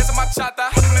 then he dancing my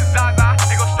chata. Smoking the Zaza,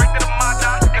 they go straight to the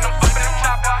Mata. Then I'm up in the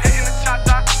chopper, hitting the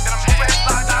cha-cha. Then I'm open his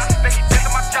lata, then he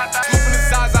dancing my chata. Smoking the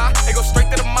Zaza, they go straight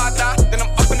to the Mata. Then I'm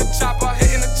up in the chopper,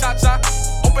 hitting the cha-cha.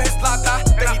 Open his lata,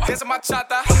 then he dancing my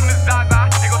chata. Smoking the Zaza,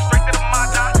 they go straight to the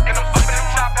Mata. Then I'm up in the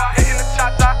chopper, hitting the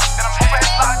cha-cha. Then I'm open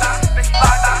his lata, then he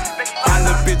lata. My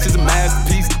little bitch is a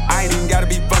masterpiece. I ain't even gotta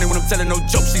be funny when I'm telling no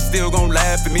jokes. She still gon'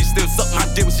 laugh at me. Still suck my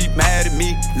dick when she mad at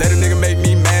me. Let a nigga make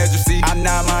me mad, you see. I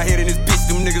nod my head in this bitch.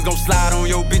 Them Them niggas gon' slide on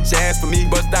your bitch ass for me.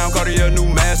 Bust down, Cartier, new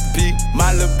masterpiece.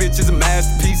 My little bitch is a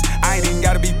masterpiece. I ain't even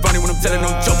gotta be funny when I'm telling no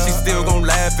jokes. She still gon'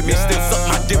 laugh at me. Still suck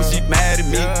my dick when she mad at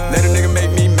me. Let a nigga make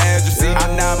me mad, you see. I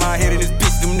nod my head in this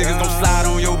bitch. Them niggas gon' slide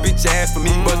on your bitch ass for me.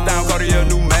 Bust down, Cartier,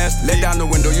 new masterpiece. Let down the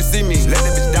window, you see me. Let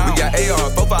that bitch down. We got AR,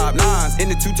 459s in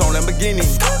the two-tone Lamborghini.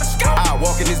 I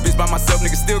walk in this bitch by myself,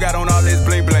 nigga still got on all this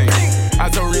bling bling. I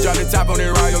told Reach out the top on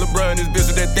that ride, your little bruh and this bitch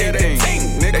with that thing.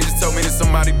 Nigga, they just told me that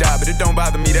somebody died, but it don't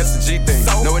bother me, that's the G thing.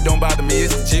 No, it don't bother me,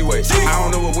 it's the G-way. I don't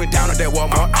know what went down at that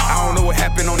Walmart. I don't know what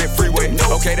happened on that freeway.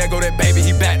 Okay, there go that baby,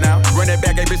 he back now. Run that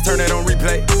back, hey bitch, turn that on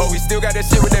replay. Oh, he still got that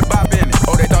shit with that bop in it.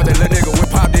 Oh, they thought that little nigga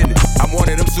went pop in it. I'm one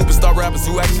of them superstar rappers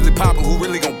who actually poppin', who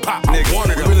really gon' pop niggas.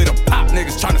 We really them pop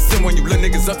niggas, tryna send when you little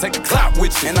niggas up, take the clout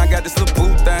with you. And I got this little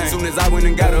boo thing. Soon as I went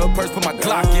and got her purse, put my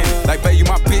Glock in it. Like, babe, you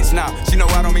my bitch now. She know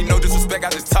I don't mean no disrespect, I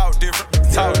just talk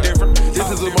different. This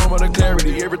is a moment of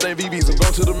clarity. Everything VV's and go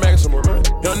to the maximum.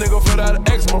 Young nigga fled out of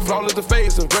eczema, flawless to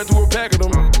face and ran through a pack of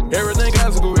them. Everything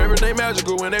classical, everything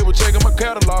magical. When they were checking my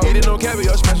catalog, eating no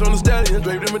caviar, smash on the stallion,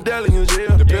 draped in medallions,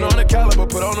 yeah. Depend on the caliber,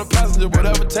 put on the passenger,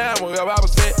 whatever time, wherever I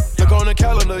was at. Look on the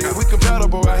calendar, yeah, we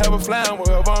compatible. I have a flying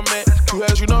wherever I'm at. You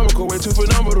astronomical, way too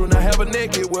phenomenal. Now have a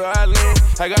naked where I land.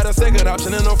 I got a second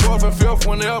option and a fourth and fifth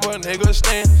whenever a nigga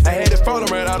stand. I had it falling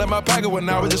right out of my pocket when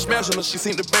I was just smashing her. She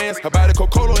seen the bands. I buy the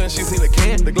Coca-Cola and she seen the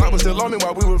can. The Glock was still on me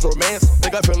while we was romance.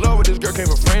 Think I fell in love with this girl, came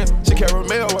from France. She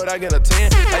caramel when I get a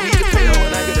 10. I need to pay her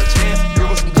when I get a chance. Give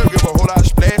her some drip, give her a whole lot of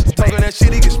splash. Talking that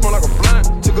shit, he get smell like a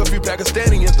blunt. Took a few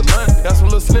Pakistani into lunch. Got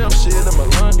some little slim shit in my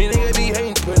lunch. He nigga be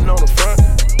hating, putting on the front.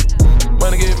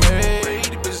 Money get made, these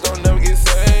bitches don't never get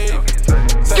saved.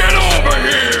 Get over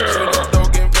here!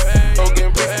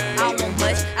 I don't want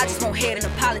much, I just want head and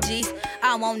apologies.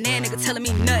 I don't want that nigga telling me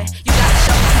nothing. You gotta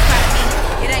show me you proud of me.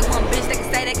 It ain't one bitch that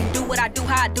can say they can do what I do,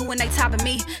 how I do when they topping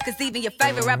me. Cause even your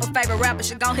favorite rapper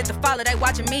should gon' hit the follow, they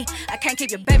watching me. I can't keep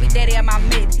your baby daddy at my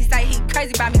mix. He say he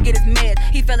crazy about me, get his meds.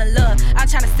 He fell in love, I'm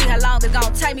tryna see how long it's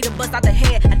gon' take me to bust out the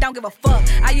head. I don't give a fuck,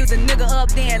 I use a nigga up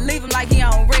then leave him like he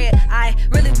on red. I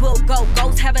really will go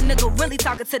ghost, have a nigga really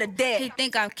talking to the dead. He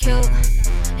think I'm cute,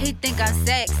 he think I'm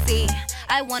sexy.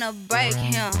 I wanna break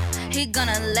him, he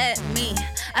gonna let me.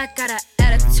 I got an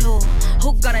attitude,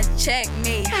 who gonna check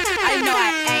me? I know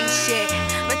I ain't shit,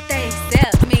 but they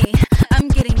accept me. I'm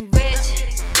getting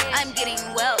rich, I'm getting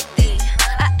wealthy.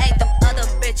 I ain't them other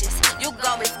bitches, you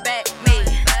gon' respect me.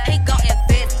 He gon'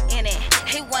 invest in it,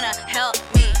 he wanna help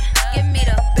me. Give me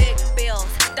the big bills,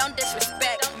 don't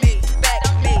disrespect me.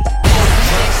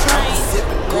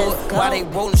 Why they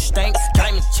rollin' stank?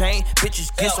 Diamond chain,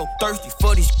 bitches get so thirsty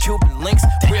for these Cuban links.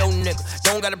 Real nigga,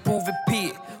 don't gotta prove it,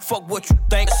 pig. Fuck what you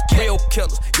think, real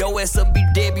killers. Yo ass will be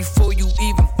dead before you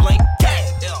even blink.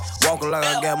 Walkin' like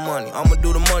I got money, I'ma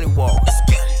do the money walk.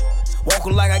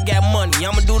 Walkin' like I got money,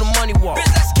 I'ma do the money walk.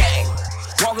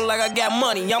 Walkin' like I got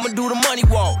money, I'ma do the money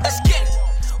walk.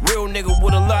 Real nigga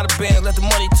with a lot of bands, let the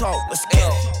money talk. Let's get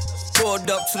it. Pulled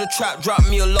up to the trap, drop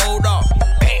me a load off.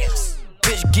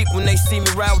 Bitch geek when they see me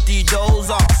ride with these doors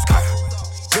off.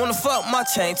 Wanna fuck my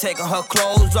chain, taking her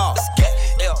clothes off.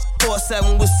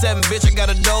 4-7 with 7, bitch, I got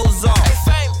a doze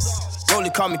off. Rolly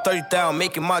call me 30,000,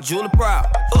 making my jeweler proud.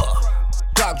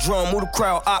 Clock drum, move the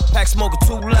crowd, op pack smoking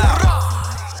too loud.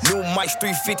 New mics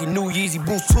 350, new Yeezy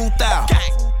boots 2,000.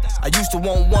 I used to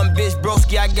want one bitch,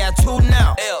 broski, I got 2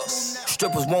 now.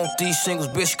 Strippers want these singles,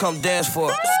 bitch, come dance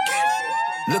for it.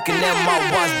 Looking at my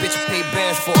watch, bitch, I pay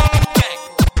bands for it.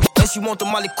 Unless you want the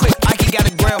molly quick, I can got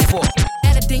a gram for it.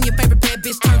 Then your favorite bad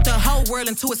bitch turned the whole world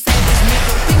into a savage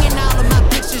nigga. Pinging all of my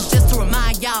pictures just to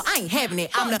remind y'all I ain't having it.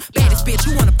 I'm the baddest bitch.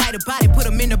 You wanna fight a body, put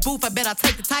them in the booth. I bet I'll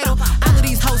take the title. All of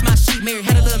these hoes my sheet. Mary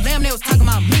had a little lamb, they was talking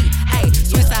about me. Ayy,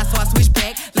 switch side, so I switch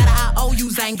back. Lot of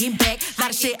IOUs, I ain't getting back.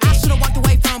 Lot of shit I should've walked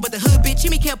away from, but the hood bitch,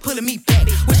 Jimmy kept pulling me back.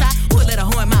 Wish I would let her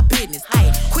horn my business.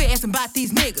 Ayy, quit asking about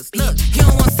these niggas. Look, he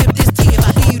don't wanna sip this tea. If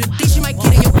I give you the dish, you might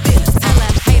get in your business. I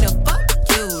like, hey, the fuck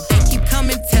you. They keep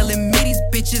coming, telling me these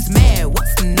bitches mad.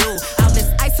 What's new? All this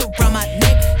ice around my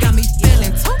neck got me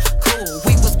feeling too cool.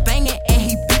 We was banging and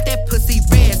he beat that pussy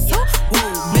red. So,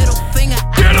 woo, middle finger.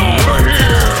 Get over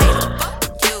here.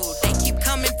 Fuck you. They keep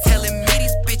coming, telling me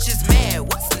these bitches mad.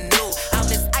 What's new? All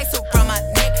this ice around my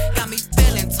neck got me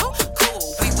feeling too cool.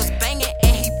 We was banging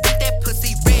and he beat that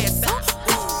pussy red. So,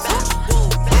 woo.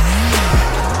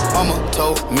 Mama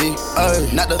told me,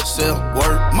 not to sell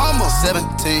word. Mama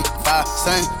 17, 5,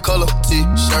 same color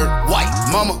t-shirt, white.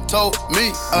 Mama told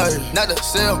me, not to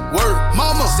sell word.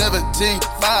 Mama 17,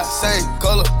 5, same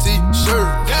color t-shirt.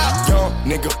 Young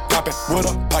nigga poppin' with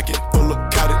a pocket full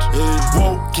of cottage.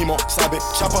 Whoa, chemo, sabe,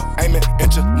 chopper, aiming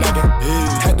at your noggin.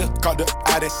 Had to call the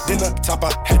Audi, then the top,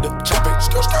 I had to chop it.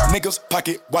 Niggas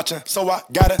pocket watching, so I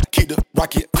gotta keep the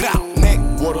rocket. Neck,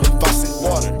 water, faucet,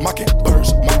 water,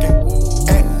 mockingbirds, mocking.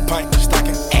 At pint,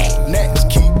 stocking, next,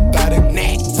 keep biting.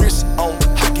 Wrist on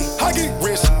hockey,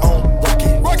 wrist on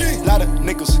rocky. Lot of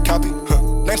niggas copy,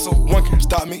 name someone can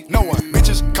stop me, no one.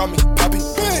 Bitches call me Poppy,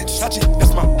 bitch. Sachi,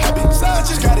 that's my hobby.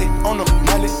 Sachi, got it on the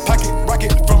Miley, pocket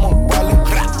rocket from a Wiley.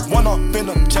 One up in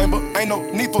the chamber, ain't no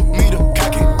need for me to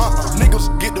cock it.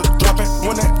 Niggas get the dropping,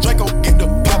 when that Draco get the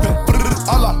popping.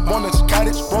 All I want is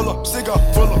cottage, roll up, cigar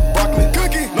full of broccoli.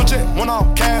 Cookie, no check, one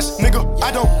on cash, nigga.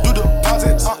 I don't do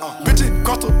deposits. Bitches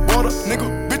cross the border,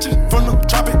 nigga. Bitches from the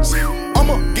tropics.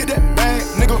 I'ma get that bag,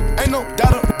 nigga. Ain't no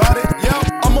doubt about it. Yeah,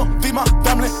 I'ma feed my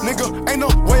family, nigga. Ain't no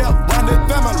way around it.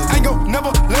 Family, ain't gon'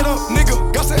 never let up,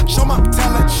 nigga. God said, show my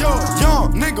talent. Show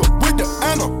young nigga with the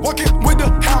Anna, walking with the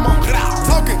hammer.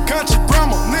 Talking country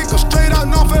grammar, nigga. Straight out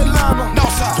North Atlanta.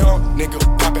 Northside, young nigga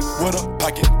poppin' with a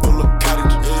pocket full of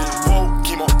cottage. Whoa,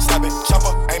 chemo, slapping,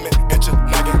 chopper, aiming at your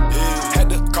noggin. Had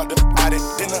to call the Audi,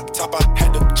 then the top, I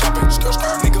had to chop it.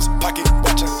 Niggas pocket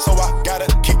watching, so I gotta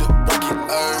keep the rocket.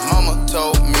 Mama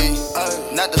told me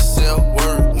not to sell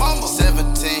word.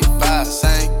 17.5,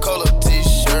 same color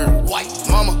t-shirt. White.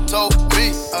 Mama told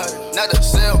me not to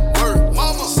sell word.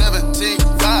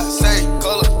 17.5, same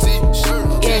color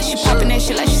t-shirt. Yeah, she poppin' that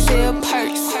shit like she sell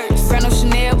perks. Brand new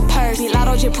Chanel purse.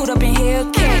 Lotto just put up in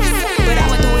Hellcats, but I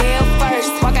went through hell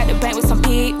first. Walk out the bank with some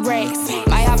big racks.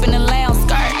 Might hop in the lounge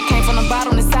skirt. I came from the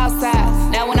bottom, the south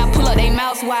side. Now when I pull up, they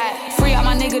mouths wide. Free out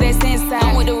my nigga that's inside.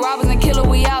 I'm with the robbers and killer,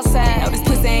 we outside. Oh, this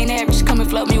pussy ain't average. Come and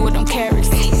float me with them carrots.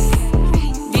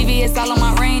 VVS all on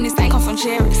my ring. This ain't come from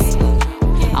Jerry's.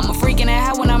 I'm a freak in that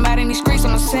high when I'm out in these streets.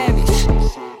 I'm a savage.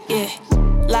 Yeah.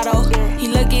 Lotto, he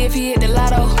lucky if he hit the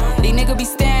lotto. These niggas be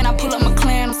staring, I pull up my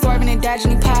clan, I'm swerving and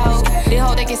dodging these piles. They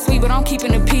hope they get sweet, but I'm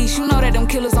keeping the peace. You know that them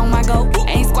killers on my go.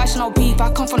 Ain't squashing no beef, I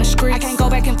come from the streets. I can't go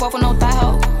back and forth with no thigh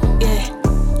hoe. Yeah,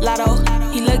 Lotto,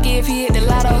 he lucky if he hit the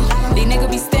lotto. These niggas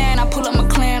be staring, I pull up my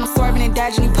clan, I'm swerving and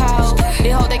dodging these piles. They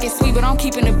hope they get sweet, but I'm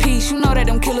keeping the peace. You know that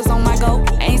them killers on my go.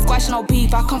 Ain't squashing no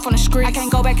beef, I come from the streets. I can't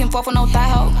go back and forth with no thigh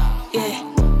hoe. Yeah.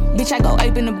 Bitch, I go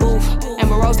ape in the booth.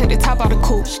 Amber Rose take the top out the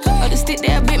coupe. Oh, the stick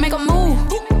there, bitch, make a move.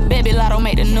 Baby Lotto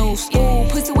make the news. Ooh,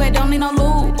 pussy wet, don't need no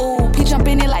lube. Ooh, P jump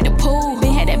in it like the pool.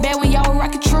 Been had that bad when y'all were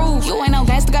rockin' true. You ain't no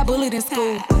gangster, got bullied in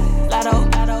school.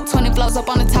 Lotto, 20 flows up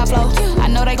on the top low. I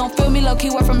know they gon' feel me low key,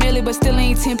 work for Millie, but still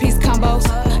ain't 10-piece combos.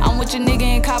 I'm with your nigga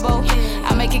in Cabo.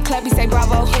 I make it clap, he say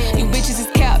bravo. You bitches is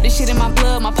cap, this shit in my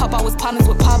blood. My papa was partners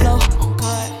with Pablo.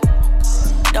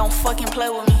 Don't fucking play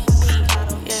with me.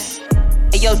 Yeah.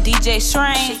 Hey, yo, DJ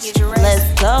Strange,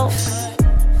 let's go.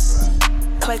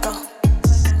 Clayco.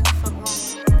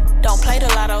 Don't play the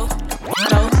lotto.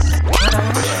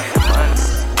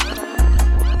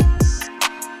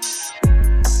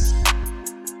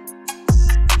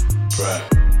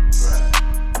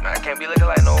 Man, I can't be looking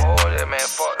like no hoe, that man.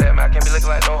 Fuck that, man. I can't be looking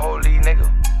like no holy nigga.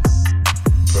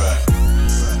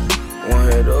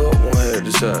 One head up, one head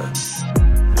to side.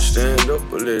 Stand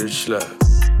up or let it slide.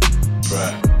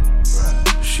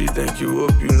 She think you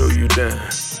up, you know you down.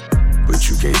 But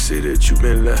you can't say that you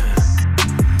been lying.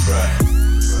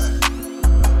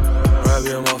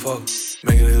 Probably a motherfucker,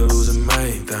 make a nigga lose a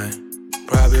main thing.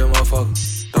 Probably a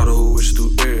motherfucker, thought a hoe wish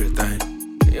through everything.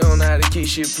 You don't know how to keep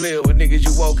shit playing with niggas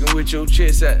you walking with your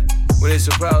chest out. When it's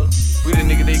a problem, we the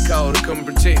nigga they call to come and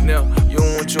protect now. You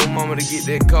don't want your mama to get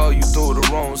that call, you throw the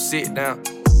wrong sit down.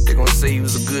 They gon' say you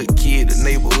was a good kid, the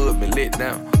neighborhood been let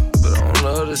down. But on the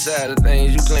other side of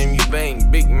things, you claim you bang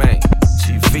big man.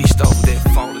 She feast off that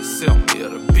fall to sell me, yeah,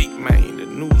 the big man. The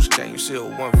news came, sell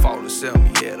one fall to sell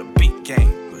me, yeah, the big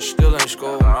game. But still ain't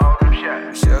scored.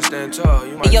 See, I stand tall,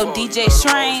 you might hey, yo, DJ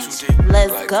Strange,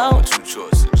 let's like go. Two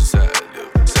choices, decide.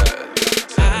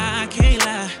 I can't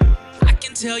lie, I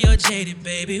can tell you're jaded,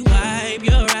 baby. Wipe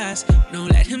your eyes, don't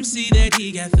let him see that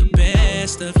he got the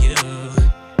best of you.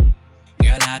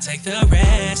 Girl, I'll take the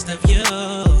rest of you.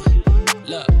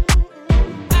 Look,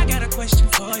 I got a question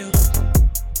for you.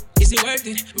 Is it worth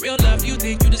it? Real love, you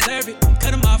think you deserve it?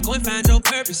 Cut him off, go and find your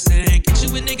purpose and get you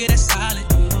a nigga that's solid.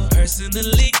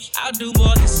 Personally, I'll do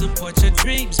more than support your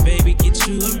dreams, baby. Get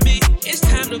you a me. It's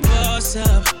time to boss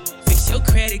up. Fix your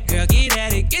credit, girl, get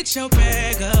at it. Get your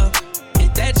bag up.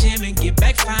 Hit that gym and get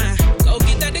back fine. Go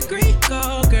get that degree,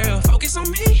 go girl. Focus on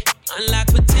me. Unlock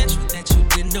potential that you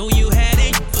didn't know you had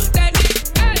it. Put that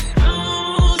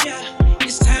oh yeah.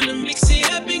 It's time to mix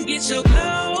it up and get your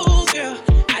glow, girl.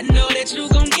 I know that you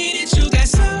gon' get it. You got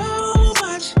so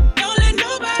much. Don't let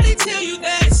nobody tell you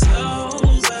that it's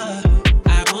over.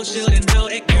 I want you to know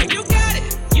that, girl, you got it.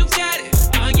 You got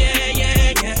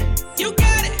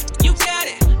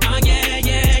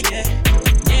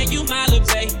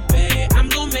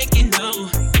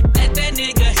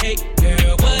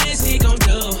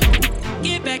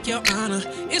your honor.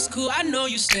 It's cool, I know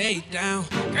you stay down.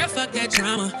 Girl, fuck that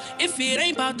drama. If it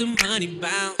ain't about the money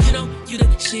bound, you know you the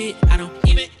shit. I don't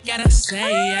even gotta say.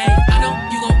 Ay. I know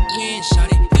you gon' win,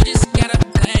 shawty. You just gotta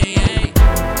play. Ay.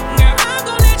 Girl, I'm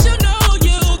gon' let you know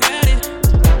you got it.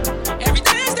 Every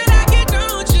dance that I get,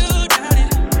 don't you doubt it.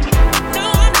 No,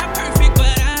 I'm not perfect,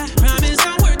 but I promise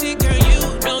I'm worth it, girl. You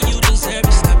know you deserve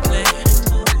it. Stop playing.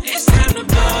 It's time to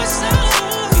blow us up.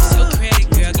 Fix your credit,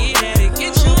 girl. Get at it,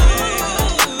 get your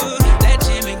that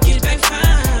gym and get back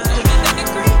fine. Go get that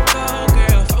degree, go,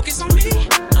 girl. Focus on me.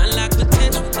 Unlock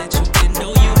potential that you didn't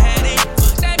know you had it.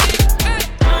 Fuck that bitch, hey.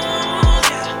 Oh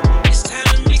yeah, it's time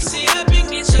to mix it up and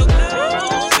get your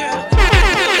glow, girl.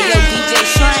 Yo, DJ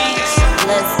Shranks,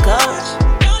 let's go.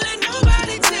 Don't let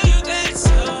nobody tell you that it's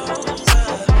over.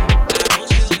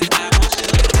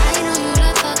 I know you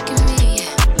love fucking me.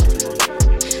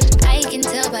 I can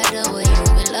tell by the way you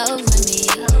in love with me.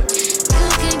 You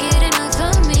can get enough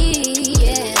of me,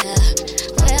 yeah.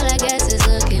 Well, I guess it's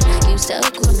looking like you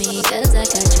stuck with me. Cause I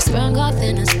got you sprung off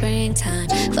in the springtime.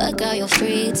 Fuck all your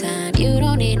free time. You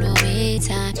don't need no me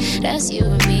time. That's you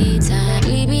and me time.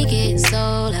 We be getting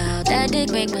so loud. That dick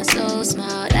make me so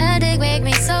small. That dick make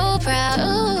me so proud.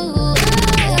 Ooh,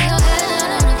 you're better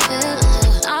than a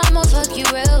pillow. I'ma fuck you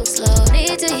real slow.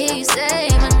 Need to hear you say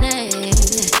my name.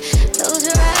 Close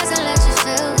your eyes and let your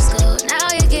feels go. Now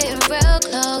you're getting real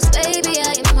close. Baby,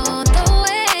 I am on the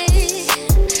way.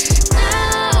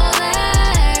 Now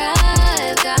that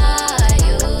I've got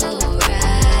you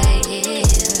right here,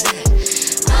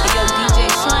 Yo, DJ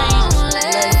Shranks,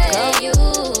 let's go. you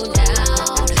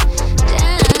down,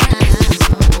 down.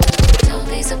 Don't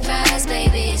be surprised,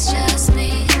 baby, it's just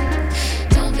me.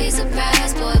 Don't be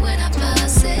surprised, boy, when I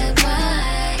bust it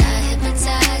wide. I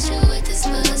hypnotize you with this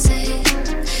pussy.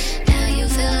 Now you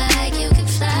feel like you can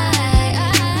fly.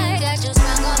 I got you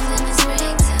sprung off in the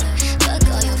springtime. Fuck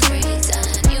all your free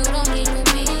time. You don't need no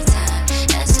me time.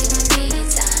 That's you and me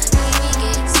time. We be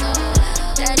getting so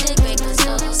loud. That dick make me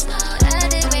so smile. That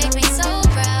dick make me so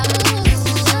proud.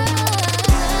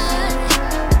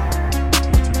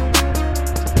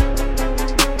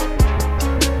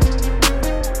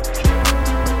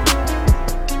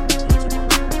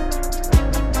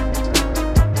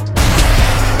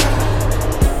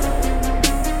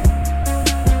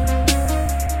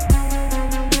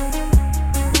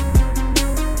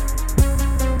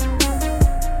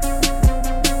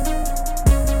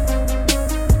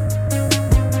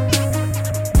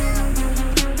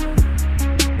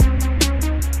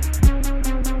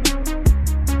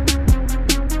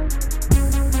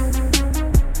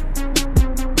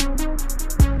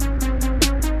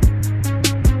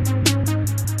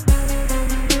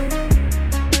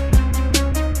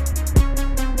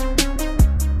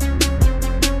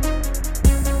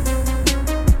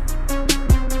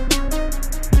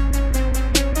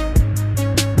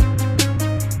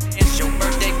 It's your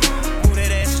birthday. Ooh,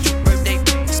 that ass is your birthday.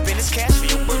 Spend this cash for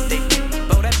your birthday.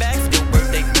 Blow that bag for your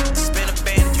birthday. Spin a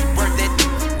band if you worth it.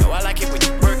 Know I like it when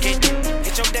you work it.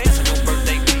 Hit your dance on your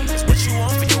birthday. It's what you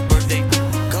want for your birthday.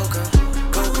 Go girl,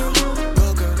 go girl,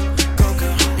 go girl, go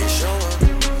girl. It's your world,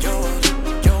 your world,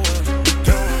 your world,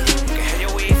 your world. You can have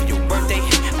your way for your birthday.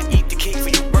 I eat the cake for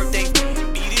your birthday.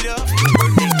 Beat it up for your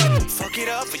birthday. Fuck it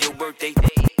up for your birthday.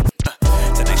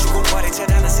 Tonight you gon' party till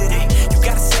down the city. You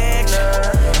got a section.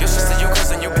 Your sister, your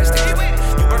cousin, your bestie.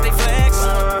 Your birthday flex.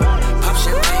 Pop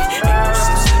champagne, make no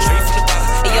sense. Straight from the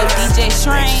bottom. Yo, DJ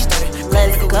Shranks,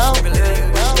 let's go. Put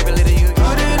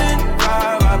it in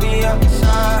drive, I'll be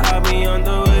outside, I'll be on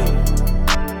the way.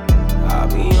 I'll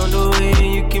be on the way,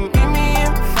 you can meet me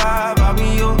in 5. I'll be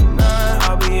your 9,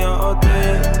 I'll be your all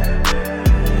day.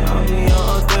 I'll be your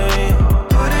all day.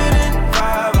 Put it in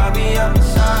drive, I'll be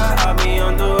outside, I'll be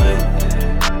on the way.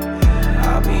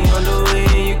 I'll be on the way,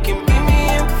 you can meet me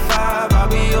in 5. I'll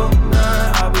be your 9,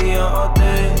 I'll be your all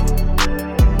day.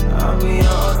 I'll be your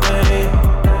all day.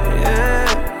 Yeah,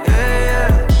 yeah,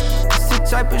 yeah. It's the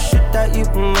type of shit that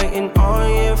you've been waiting all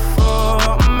year for.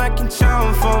 I'm making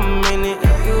time for a minute,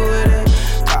 yeah, you with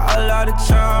it. Got a lot of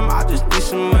time, I just need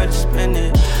somewhere to spend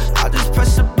it. I just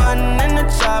press a button and the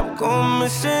top go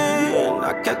missing.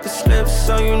 I kept the slip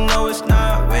so you know it's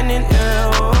not winning,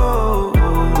 yeah, oh,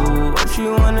 what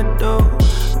you wanna do?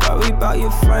 Worry about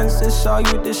your friends, they saw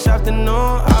you this afternoon.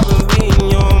 I've been reading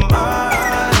your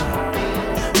mind.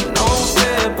 No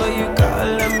fear, but you gotta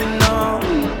let me know.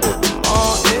 I'm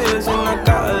all ears and I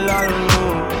got a lot of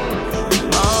room.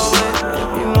 My way,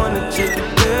 if you wanna take a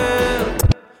dip,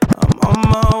 I'm on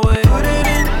my way. Put it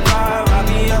in drive, I'll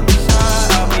be outside,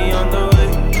 I'll be on the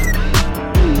way.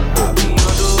 I'll be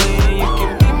on the way, you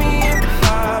can meet me in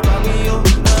 5. I'll be your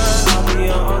 9, I'll be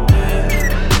your all day.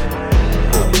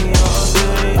 I'll be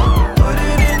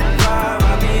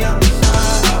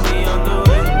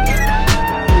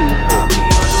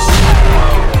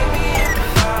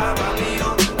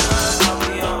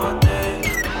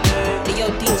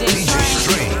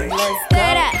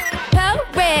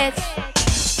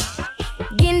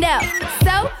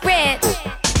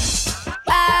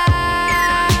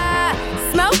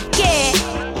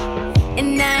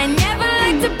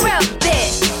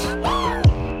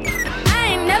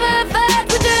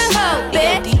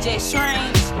DJ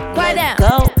Strange. Quiet down.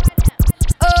 Go.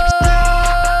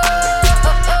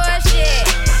 Shit.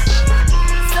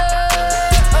 So,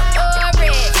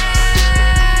 rich.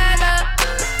 I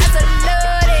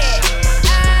salute it.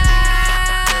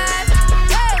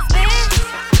 Close, bitch.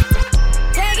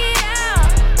 Take it out.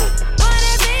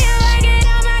 Wanna see you working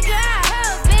on my girl.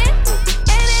 Close, bitch.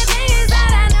 Anything is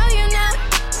out, I know you know.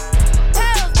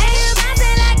 Close, and you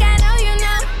bouncing like I know you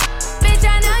know. Bitch,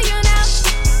 I know you know.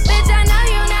 Bitch, I know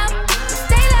you know.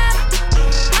 Stay low.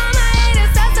 All my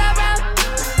haters up so bro.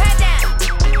 Right down.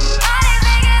 All these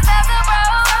niggas up so bro.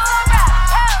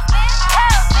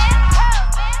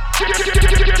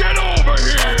 Get over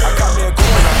here! I got me a cool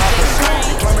and a hopper.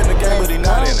 He climbing the game, but he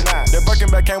not in it. That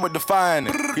Birkenback came with defying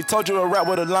it. He told you a rap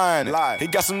with a line. He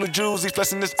got some new jewels, he's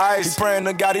flexing his ice. He praying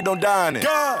to God he don't die in it.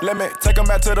 Let me take him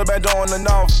back to the back door on the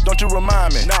north. Don't you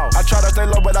remind me? No. I try to stay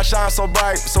low, but I shine so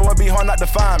bright, so it be hard not to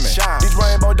find me. These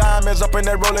rainbow diamonds up in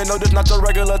that rolling, no, this not your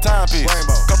regular timepiece.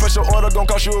 Come special order, gon'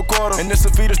 cost you a quarter, and this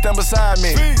a fee to stand beside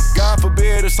me. God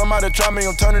forbid if somebody try me,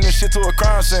 I'm turning this shit to a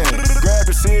crime scene. Grab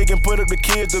the cig and put up the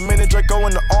kids, the minute Draco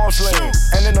in the arm sling.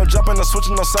 And then no jumping or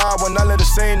switching no side when I let it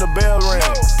sing, the bell ring.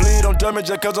 Please don't judge me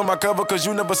just cause on my cover, cause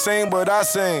you never seen what I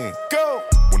sing. Go!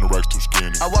 When the rack's too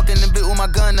skinny. I walk in the bit with my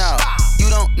gun out. You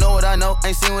don't know what I know,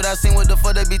 ain't seen what I seen, what the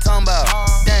fuck they be talking about?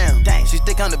 Damn, she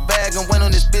stick on the bag and went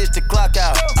on this bitch to clock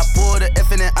out. I pulled the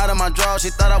effing out of my drawer, she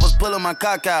thought I was pulling my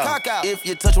cock out. If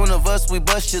you touch one of us, we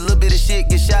bust you, little bit of shit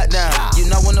get shot down. You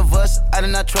not one of us, I did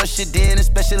not trust you then,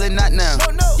 especially not now.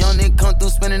 Young nigga come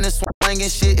through spinning this swing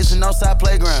and shit, it's an outside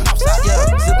playground.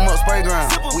 Yeah, zip 'em up, spray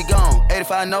ground. We gone,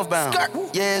 85 northbound.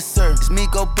 Yes, sir, it's me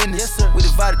go business. We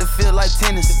divided the field like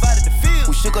tennis.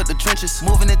 We shook up the trenches,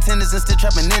 moving the tenders and still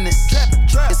trapping in it.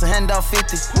 It's a handout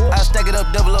 50. I stack it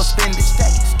up, double up, spend it.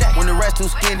 When the rest too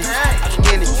skinny, I can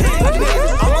get it.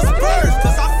 I'm a bird,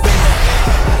 cause I feel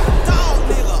like dog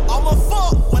nigga, I'm a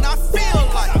fuck when I feel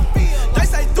like. They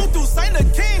say Dudu ain't the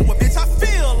king, well bitch I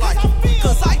feel like.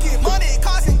 Cause I get money,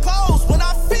 cars and clothes when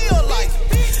I feel like.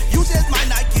 You just might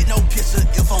not get no picture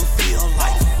if I'm feel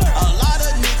like. A lot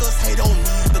of niggas hate on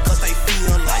me because they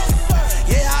feel like.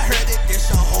 Yeah, I heard it, this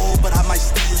your hole, but I might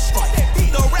still strike.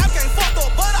 The rap ain't fucked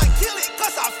up, but I kill it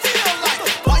cause I feel like.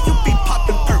 Why you be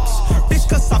popping perks? Bitch,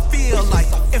 cause I feel like.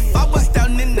 If I was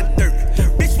down in the dirt,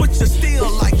 bitch, what you still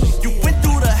like? You went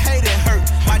through the hate and hurt.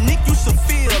 My nigga, you should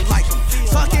feel like.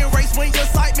 Talking race when you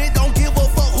sight me, don't give a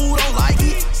fuck who don't like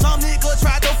it. Some nigga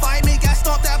tried to fight me, got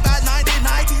stomped out by 90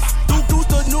 Nikes. Dude's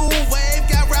the new wave,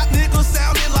 got rap niggas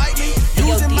sounding like me.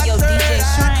 Using my third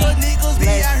eye, cause niggas be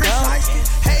out here shiesty.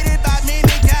 Hated by many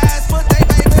guys, but they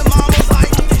baby mamas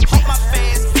like me. Hope my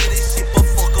fans feel this shit, but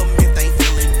fuck 'em if they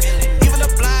feelin'. Even a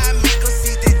blind man can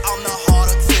see that I'm the heart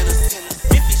of tennis.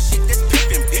 Memphis shit, that's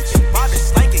pimpin', bitch. Bobby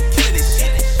slankin', killin' this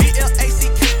shit. BLACKHAPEN,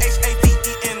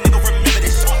 nigga, remember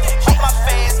this shit. Hope my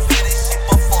fans feel this shit,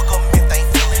 but fuck 'em if they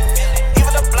feelin'.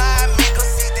 Even a blind man can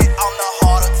see that I'm the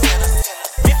heart of tennis.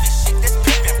 Memphis shit, that's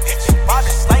pimpin', bitch.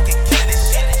 Bobby slankin', killin' this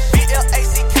shit. BLACKHAPEN.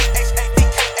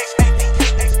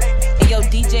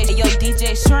 Yo,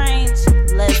 DJ Strange,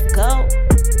 let's go.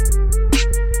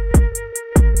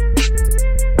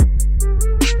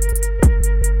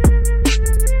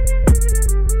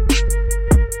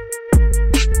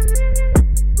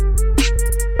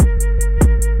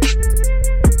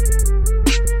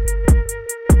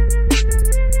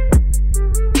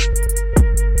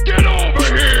 Get over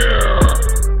here!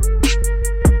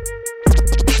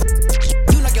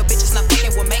 You know your bitch is not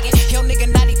fucking with Megan. Your nigga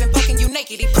not even fucking you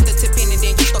naked. He put the tip in and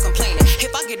then you start complaining.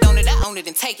 If I get on it, I own it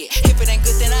and take it. If it ain't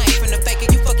good, then I ain't finna fake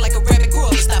it. You fuck like a rabbit, grow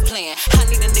up and stop playing. I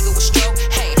need a nigga with stroke.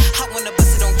 Hey, I wanna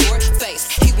bust it on your face.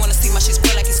 He wanna see my shit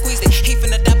spread like he squeezed it. He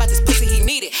finna die by this pussy, he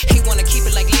need it. He wanna keep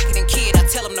it like Lockett and Kid. I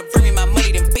tell him to bring me my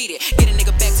money, then beat it. Get a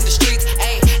nigga back to the streets.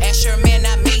 Ayy, ask your man,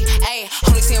 not me. Ayy,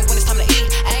 only see him when it's time to eat.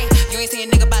 Ayy, you ain't seen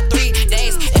a nigga by 3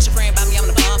 days. Ask your friend about me, I'm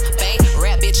the bomb. Bae,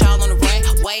 rap bitch all on the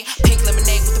runway. Pink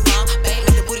lemonade with the bomb. Bae,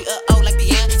 make the booty oh like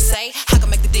Beyonce. I can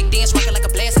make the dick dance, rockin' like a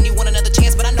blast, and you want another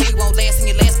chance, but I know we won't last. And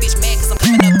your last bitch mad, cause I'm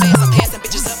coming up fast. I'm passing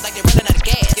bitches up like they're running out of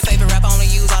gas. Your favorite rapper only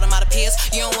use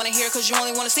automatopoeias. You don't wanna hear her cause you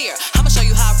only wanna see her. I'ma show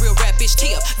you how a real rap bitch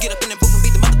tee up. Get up in the booth and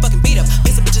beat the motherfucking beat up.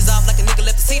 Piss some bitches off like a nigga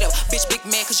left the seat up. Bitch big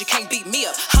man cause you can't beat me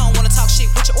up. I don't wanna talk shit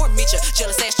with you or meet you.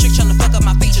 Jealous ass trick tryna fuck up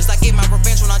my features. I get my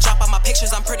revenge when I drop out my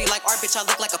pictures. I'm pretty like art, bitch, I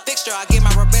look like a fixture. I get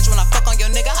my revenge when I fuck on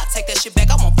your nigga. I take that shit back,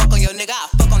 I won't fuck on your nigga. I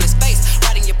fuck on his face,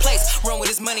 right in your place. Run with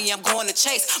his money, I'm going to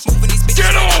chase. Moving these bitches.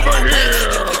 Get over here!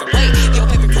 Yo,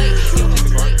 paper plate.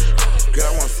 Girl,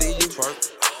 I wanna see you twerk.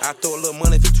 I throw a little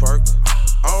money if you twerk.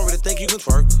 I don't really think you can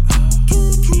twerk.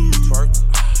 Twerk.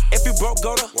 If you broke,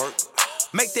 go to work.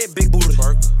 Make that big booty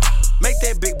twerk. Make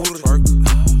that big booty twerk.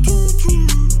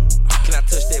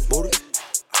 touch that booty?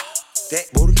 That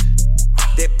booty,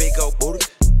 that big old booty.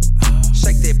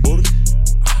 Shake that booty.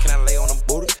 Can I lay on them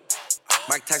booty?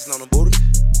 Mike Tyson on the booty.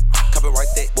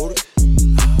 Copyright that booty.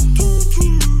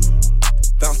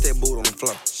 Bounce that booty on the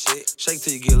floor. Shit. Shake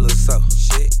till you get a little soft.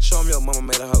 Shit. Show 'em your mama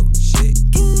made a hoe. Shit.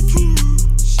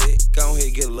 Shit. Go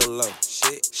ahead, get a little low.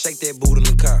 Shit. Shake that booty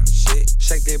in the car. Shit.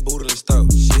 Shake that booty in the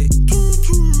stove. Shit.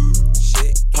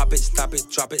 Shit. Pop it, stop it,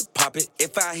 drop it, pop it.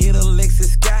 If I hit a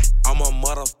Lexus sky, I'm a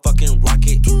motherfucking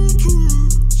rocket.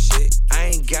 Shit.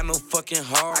 I ain't got no fucking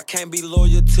heart. I can't be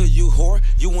loyal to you, whore.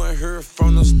 You weren't here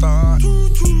from the start.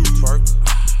 Twerk.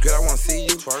 Girl, I wanna see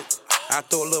you twerk. I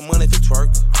throw a little money if you twerk.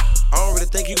 I don't really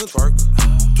think you can twerk.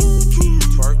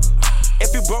 Twerk.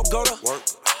 If you broke, go to work.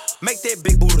 Make that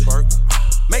big booty twerk.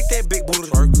 Make that big booty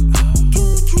twerk.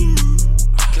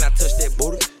 Can I touch that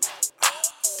booty?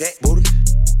 That booty.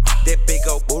 That big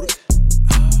old booty.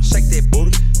 Shake that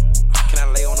booty. Can I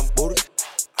lay on them booty?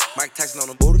 Mike Tyson on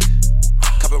the booty.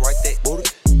 Copyright that booty.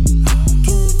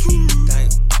 Damn.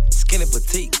 Skinny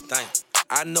petite. Damn.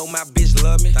 I know my bitch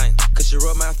love me. Damn. Cause she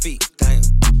rub my feet. Damn.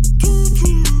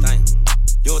 Damn.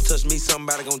 You don't touch me,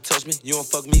 somebody gon' touch me. You don't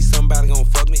fuck me, somebody gon'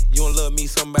 fuck me. You don't love me,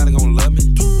 somebody gon' love me.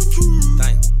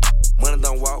 Damn. Money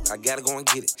don't walk, I gotta go and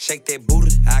get it. Shake that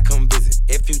booty, I come visit.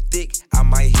 If you thick, I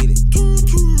might hit it.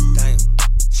 Damn.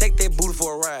 Shake that booty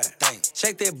for a ride. Damn.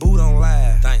 Shake that booty on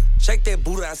live. Damn. Shake that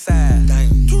booty outside.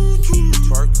 Damn.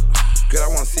 Twerk. Girl, I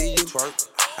wanna see you twerk.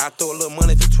 I throw a little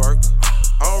money if you twerk.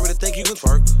 I don't really think you can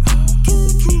twerk.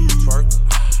 Twerk.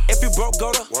 If you broke,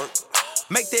 go to work.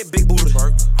 Make that big booty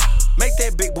twerk. Make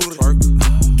that big booty twerk.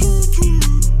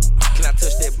 Can I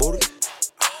touch that booty?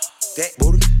 That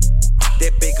booty.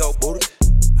 That big old booty.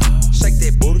 Shake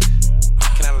that booty.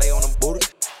 Can I lay on them booty?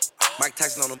 Mike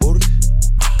Tyson on the booty.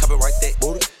 Copyright that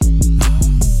booty.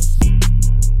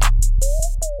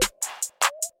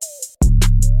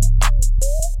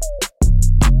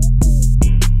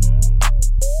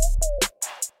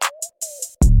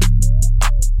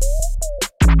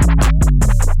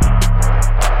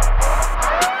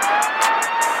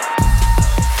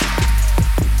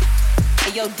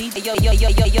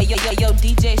 Yo,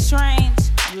 DJ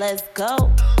Strange, let's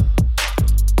go.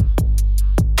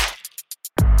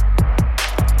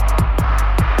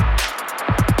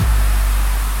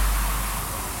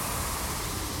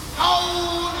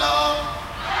 Hold up.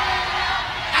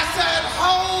 I said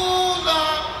hold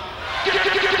up. Get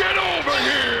over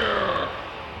here.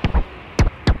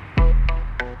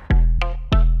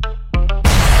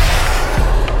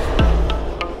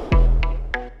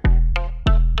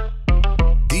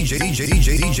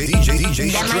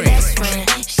 DJ That my best friend.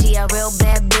 She a real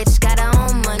bad bitch, got her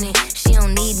own money. She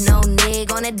don't need no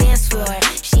nigga on the dance floor.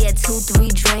 She had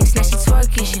 2-3 drinks, now she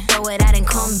twerking. She throw it out and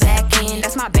come back in.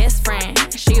 That's my best friend.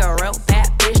 She a real bad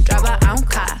bitch, drive her own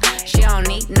car. She don't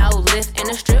need no lift in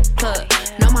a strip club.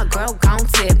 No, my girl gon'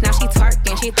 tip. Now she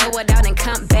twerking, she throw it out and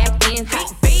come back in. Beep,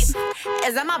 beep.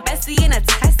 Is that my bestie in a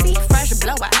tessie? Fresh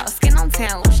blowout, skin on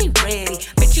town, she ready.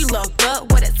 Bitch, you look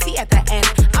good with a T at the end.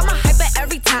 I'm a hyper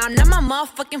every time, now my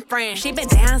motherfucking friend. She been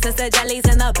down since the jellies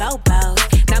and the bobos.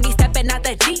 Now me stepping out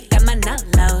the Jeep and my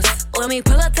nut-lows. When we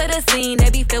pull up to the scene, they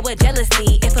be filled with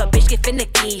jealousy. If a bitch get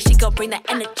finicky, she gon' bring the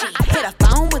energy. I hit a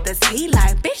phone with a T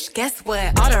like, bitch, guess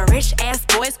what? All the rich ass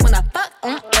boys wanna fuck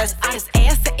on us. I just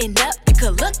ass sitting up, it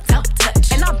could look, don't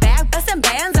touch. And I'm back bustin'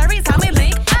 bands every time we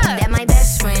link up. That my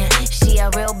best friend. She a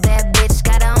real bad bitch,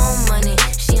 got her own money.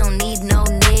 She don't need no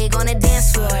nigga on the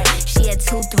dance floor. She had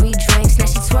 2-3 drinks, now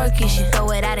she twerking. She throw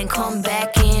it out and come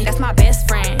back in. That's my best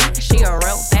friend. She a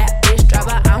real bad bitch, drive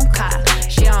her own car.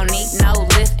 She don't need no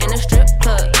lift in a strip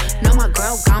club. No, my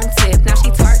girl gon' tip. Now she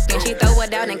twerking, she throw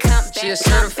it out and come back. She a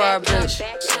certified bitch,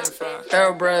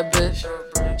 thoroughbred bitch.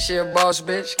 She a boss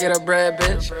bitch, get a bread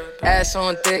bitch. Ass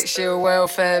on thick, she a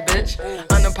well-fed bitch.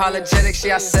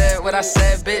 Unapologetic, I said what I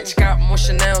said, bitch. Got more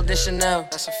Chanel than Chanel.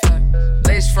 That's a fact.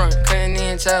 Lace front, couldn't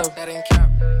even tell. That ain't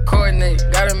count. Coordinate,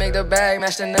 gotta make the bag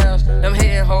match the nails. Them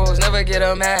hitting hoes, never get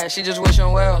her mad, she just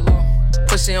wishing well.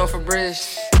 Pussy on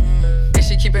Febreze. And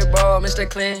she keep it ball, Mr.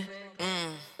 Clean.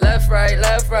 Left,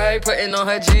 right, putting on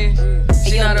her jeans.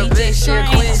 She not a bitch, she a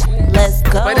queen. Let's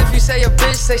go. But if you say a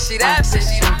bitch, say she that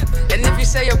bitch. And if you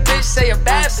say a bitch, say a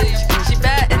bad bitch. She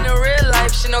bad in the real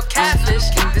life, she no catfish.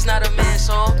 It's not a man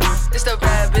song, it's the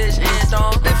bad bitch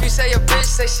anthem. If you say a bitch,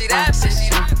 say she that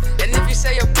bitch. And if you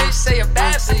say a bitch, say a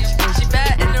bad bitch. She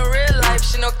bad in the real life,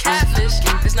 she no catfish.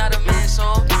 It's not a man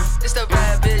song, it's the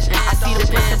bad bitch anthem. I see the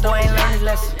pussy boy ain't learn his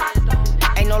lesson.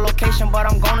 Ain't no location, but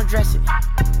I'm gonna dress it.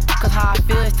 Cause how I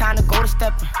feel, it's time to go to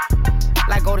steppin'.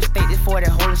 Like go to state, this for that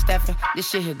holding Stephen. This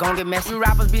shit here gon' get messy. You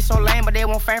rappers be so lame, but they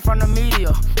won't fame from the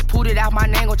media. Put it out my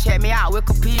name, go check me out,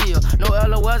 Wikipedia. No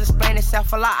LOLs explain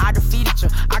itself a lot, I defeated you.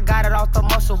 I got it off the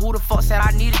muscle, who the fuck said I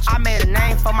needed you? I made a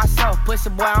name for myself, pussy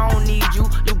boy, I don't need you.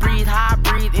 You breathe how I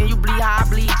breathe, and you bleed how I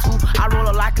bleed too. I roll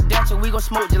up like a Dutch, and we gon'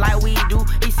 smoke just like we do.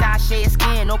 Eastside shed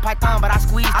skin, no python, but I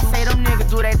squeeze too. I say them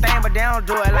niggas do their thing, but they don't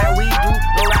do it like we do.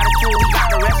 No ratatouille, we got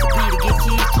the recipe to get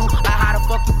cheese too. Like how the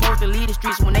fuck you supposed to lead the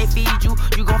streets when they feed you?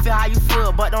 You gon' feel how you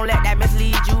feel, but don't let that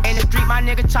mislead you. In the street, my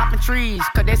nigga chopping trees,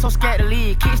 cause they so scared to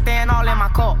leave. Kids staying all in my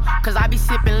cup, cause I be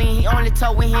sipping lean. He only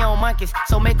tuck when he on monkeys,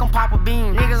 so make him pop a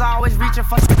bean. Niggas always reaching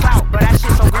for some clout, but that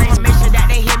shit so green. Make sure that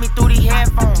they hear me through these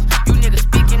headphones. You niggas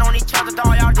speaking on each other,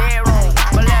 dog, y'all dead wrong.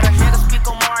 But let a nigga speak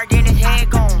on more, then his head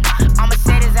gone. I'ma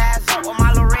set his ass up with my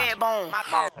little red bone.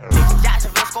 Bitch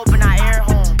Jacksonville scoping our air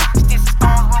home. Sticks and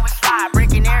stones when we slide,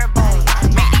 breaking air bone.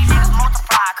 Make these niggas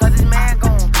multiply, cause his man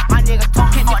gone. My nigga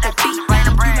talking about that beat, bring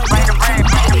the bread, bring the bread.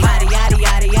 Body yaddy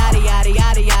yaddy yaddy yaddy yaddy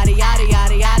yaddy yaddy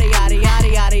yaddy yaddy yaddy yaddy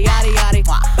yaddy yaddy yaddy.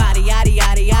 Body yaddy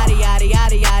yaddy yaddy yaddy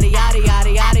yaddy yaddy yaddy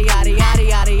yaddy yaddy yaddy yaddy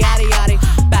yaddy yaddy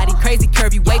yaddy. Body crazy,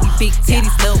 curvy, wavy, big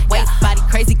titties, little waist. Body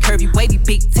crazy, curvy, wavy,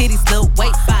 big titties, little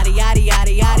waist. Body yaddy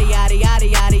yaddy yaddy yaddy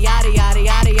yaddy yaddy yaddy yaddy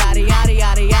yaddy yaddy yaddy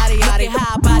yaddy yaddy yaddy. Look at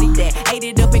how I body that, ate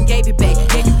it up and gave it back.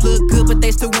 Yeah, you look good, but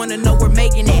they still wanna know we're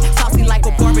making it. Saucy like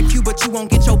a barbecue, but you won't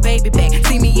get your baby back.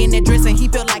 See me in that dress and he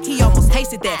felt like he almost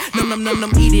tasted that.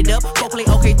 Num, eat it up. Go play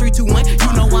okay, 3, 2, 1.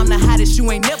 You know I'm the hottest, you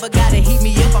ain't never gotta heat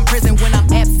me up. I'm present when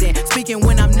I'm absent, speaking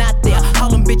when I'm not there. Call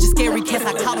them bitches scary cats,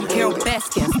 I call them Carol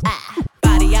Baskins.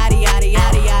 Body yaddy yaddy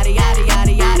yaddy yaddy yaddy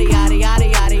yaddy yaddy yaddy yaddy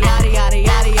yaddy yaddy yaddy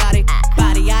yaddy yaddy.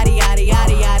 Body yaddy yaddy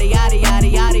yaddy yaddy yaddy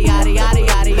yaddy yaddy yaddy yaddy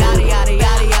yaddy yaddy yaddy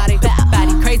yaddy yaddy.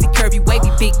 Body crazy, curvy, wavy,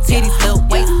 big titties, little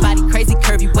waist. Body crazy,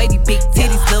 curvy, wavy, big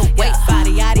titties, little waist.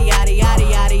 Body yaddy yaddy yaddy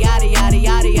yaddy yaddy yaddy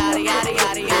yaddy yaddy yaddy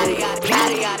yaddy yaddy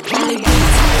yaddy yaddy. Only big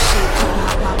time shit come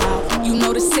out my mouth. You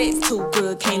know the sex too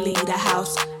good, can't leave the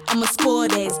house. I'm a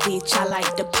spoiled ass bitch, I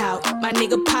like to pout. My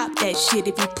nigga pop that shit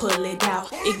if you pull it out.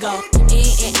 It go in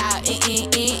and out, in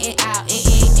and out,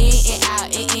 in and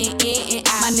out, in and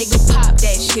out. My nigga pop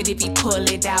that shit if he pull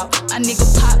it out. My nigga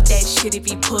pop that shit if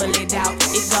he pull it out.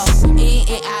 It go in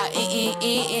and out, in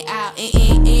and out, in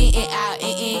and out,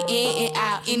 in and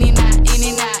out, in and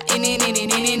out, in and out, in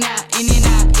and out, in and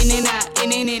out, in and out,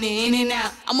 in and out, in and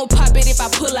out. I'ma pop it if I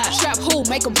pull out. Trap who,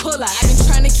 make him pull out. I been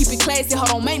trying to keep it classy, hold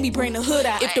on, make me bring the hood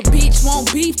out. If the bitch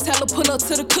want beef, tell her pull up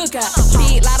to the cookout.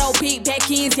 Big lotto, big back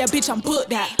ends, yeah bitch I'm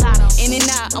booked out. In and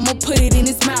out, I'ma put it in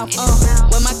his mouth.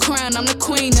 With my crown, I'm the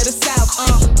queen of the south.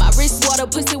 My wrist water,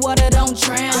 pussy water, don't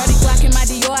drown. Dirty Glock in my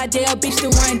Dior, I dare a bitch to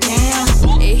run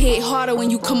down. It hit harder when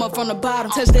you come up from the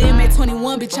bottom. Touch the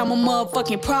MA21, bitch, I'm a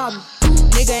motherfucking problem.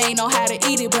 Nigga ain't know how to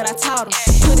eat it, but I taught him.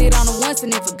 Put it on him once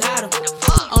and then forgot him.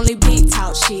 Only big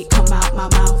talk shit come out my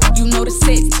mouth. You know the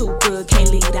sex too good,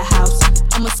 can't leave the house.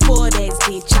 I'm a spoiled ass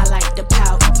bitch, I like to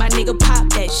pout. My nigga pop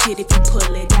that shit if you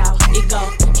pull it out. It go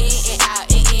in and out,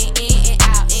 in and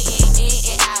out, in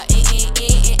and out, in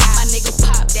and out. My nigga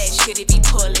pop that shit if he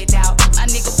pull it out. My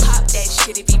nigga pop that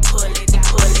shit if he pull it out.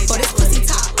 For this pussy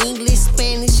top, English,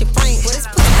 Spanish, and French. For this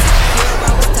pussy top,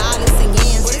 euros, dollars, and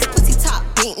yens. For this pussy top,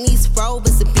 Bentleys,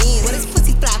 Rovers, and Benz. For this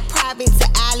pussy fly private to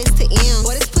Alice to M.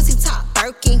 For this pussy top,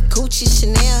 Birkin, Gucci,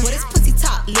 Chanel. For this pussy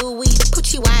top, Louis,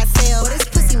 Gucci, YSL. For this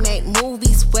pussy make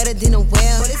movies wetter than a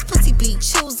well. For this pussy be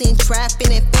choosing,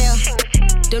 trapping, and fail.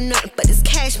 Them nothing but this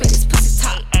cash, man, this pussy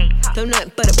top. Them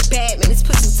nothing but a bad man, this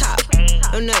pussy top.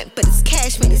 Them nothing but this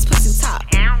cash, man, this pussy top.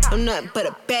 Them nothing but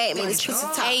a bad man, this pussy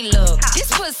top. Hey look, this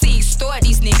pussy extort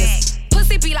these niggas.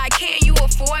 Pussy be like, can you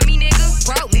afford me, nigga?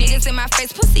 Broke niggas in my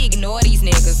face, pussy ignore these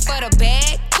niggas. For the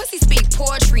bag, pussy speak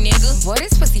poetry, nigga. Boy,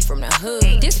 this pussy from the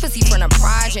hood. This pussy from the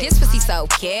project. This pussy so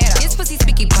ghetto. This pussy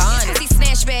speak Ebonics. This pussy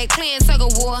snatch bag, playing tug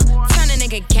of war. Turn a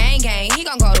nigga gang, he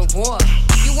gon' go to war.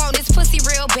 You want this pussy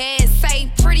real bad? Say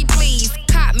pretty please.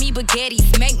 Cop me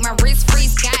baguettes, make my wrist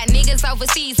freeze. Got niggas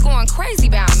overseas going crazy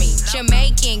about me.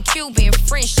 Jamaican, Cuban,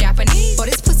 French, Japanese. For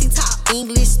this pussy top,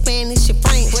 English, Spanish, and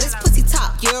French. For this pussy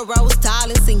top, euros,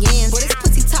 dollars, and yens. For this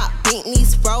pussy top,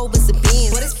 Bentleys, Rovers, and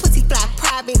Benz. For this pussy fly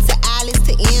private to Alice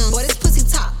to M. For this pussy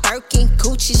top, Birkin,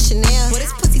 Gucci, Chanel. For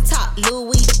this pussy top,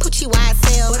 Louis, Gucci,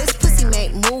 YSL. For this pussy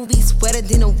make movies wetter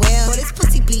than a well. For this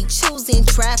pussy be choosing,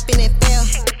 trapping, and fail.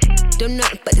 Them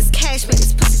nothing but this cash, man,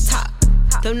 this pussy top.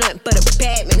 Them nothing but a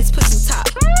bad man, this pussy top.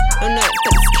 Them nothing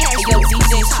but this cash, man, this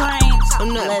pussy top.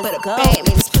 Them nothing but a bad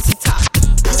man, this pussy top.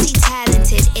 Pussy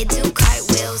talented, it do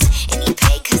cartwheels. And he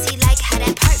pay cause he like how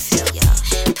that part feel, yeah.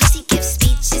 Pussy give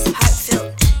speeches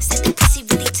heartfelt. Said the pussy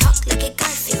really talk like a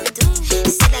Garfield, dude.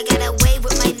 Said I got away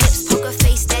with my lips, poker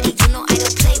face daddy. You know I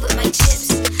don't play with my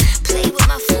chips. Play with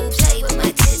my food, play with my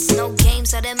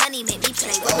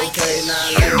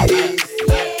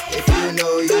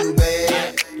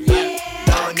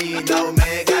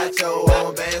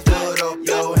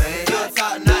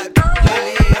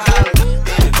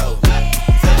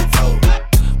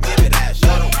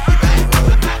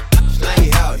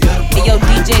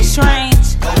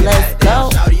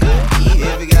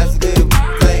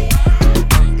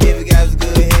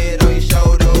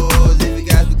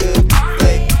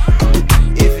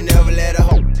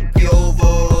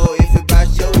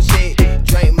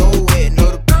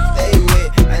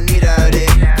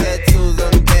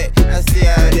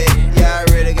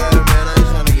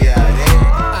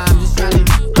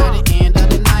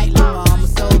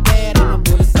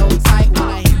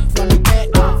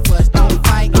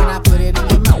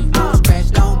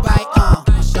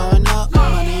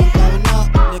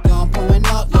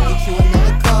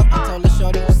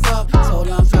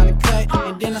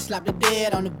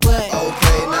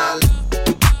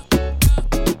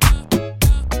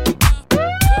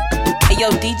Yo,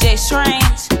 DJ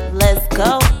Strange, let's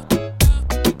go.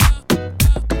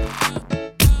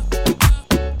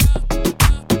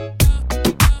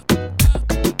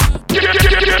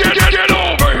 Get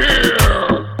over here!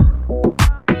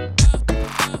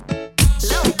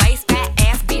 Little bass, fat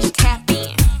ass bitch, tap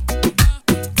in.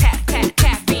 Tap, tap,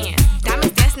 tap in.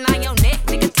 Diamonds dancing on your neck,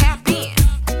 nigga, tap in.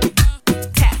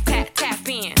 Tap, tap, tap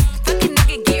in. Fucking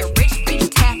nigga get rich, bitch,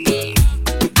 tap in.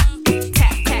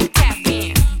 Tap, tap, tap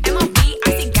in. MOB,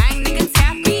 icy gang, nigga,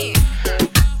 tap in.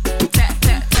 Tap,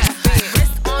 tap, tap in.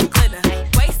 Wrist on glitter,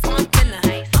 waist on thinner.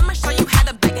 I'ma show you how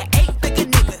to bag an 8-figure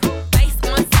nigga. Face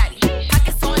on zaddy,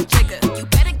 pockets on jigger. You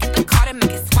better get the card and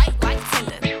make it swipe like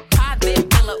Tinder.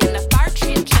 Private villa in the far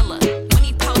chinchilla. When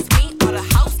he post me, all the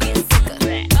house get sicker.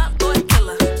 Up boy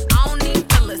killer, I don't need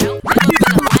fillers. Never been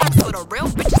a lame, so the real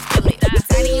bitches feel it.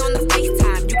 Daddy on the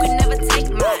FaceTime, you can never take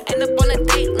mine. End up on a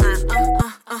dateline,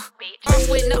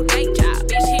 with no day job,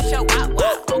 bitch, he show out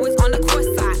wild. Always on the court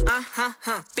side,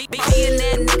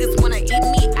 Billionaire niggas wanna eat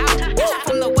me out. Bitch, I'm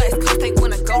from the West Coast, they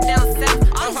wanna go down south.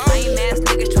 All these lame ass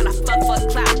niggas tryna fuck for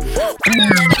clout. I'ma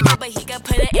let him go, but he can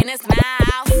put it in his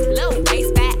mouth. Little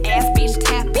waist, fat ass bitch,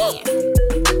 tap in.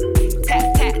 Tap,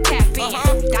 tap, tap in.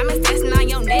 Diamonds dancing on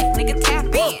your neck, nigga, tap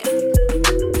in.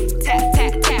 Tap,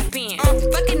 tap, tap in.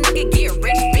 Fucking nigga get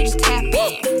rich, bitch, tap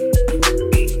in.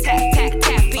 Tap, tap,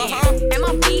 tap in.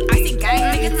 MOB, icy gang,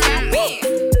 nigga, tap in.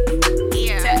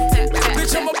 Yeah. Tap, tap, tap.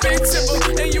 Bitch, I'm a big tipper,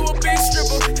 and you a big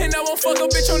stripper. And I won't fuck a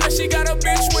bitch unless she got a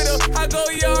bitch with her. I go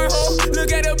yard ho,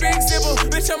 look at a big zipper.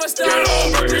 Bitch, I'm a star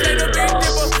ho, just like a big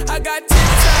dipper. I got 10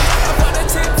 times, I bought the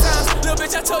 10 times. Little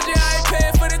bitch, I told you I ain't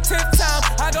paying for the 10th time.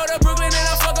 I go to Brooklyn and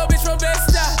I fuck a bitch from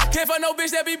Bed-Stuy. Can't find no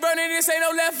bitch that be burning, this ain't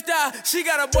no left eye. She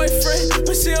got a boyfriend,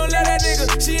 but she don't love that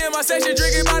nigga. She in my section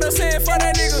drinking bottles saying fuck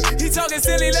that nigga. He talking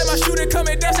silly, let my shooter come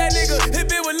and dust that nigga. His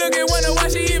bitch was looking, wonder why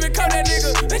she even come that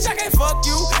nigga. Bitch, I can't fuck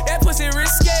you, that pussy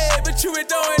risky. But you been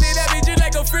throwing it at me just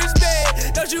like a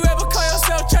frisbee. Don't you ever call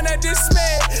yourself tryna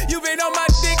dismay. You been on my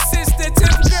dick since the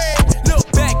 10th grade. Look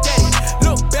back, daddy,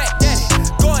 look back, daddy.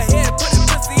 Go ahead and put the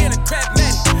pussy in a crap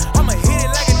matty. I'ma hit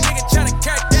it like a nigga tryna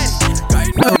crack daddy. Girl,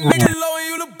 you know nigga low and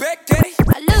you look back, daddy.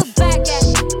 I look back at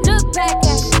it, look back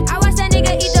at it. I watch that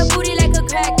nigga eat the booty like a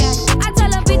crack addict. I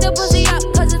tell him beat the pussy up,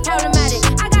 cause it's problematic.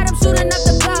 I got him shooting up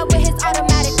the club with his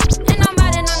automatic. And I'm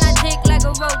riding on that dick like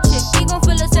a road chick. He gon'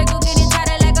 feel a circle, getting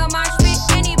tighter like a mosh pit.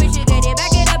 Any bitch you get it,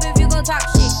 back it up if you gon' talk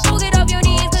shit. Go get off your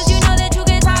knees, cause you know that you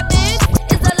can top this.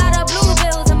 It's a lot of blue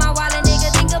bills in my wallet, nigga.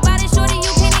 Think about it, shorty,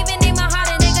 you can't even name a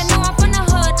hotter nigga. No, I'm from the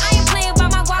hood, I ain't playing by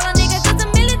my wallet, nigga. Cause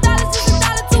 $1 million is a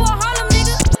dollar to a Harlem,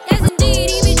 nigga. Yes, indeed,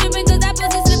 he be tripping cause that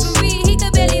pussy slippin' free. He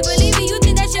could barely believe it, you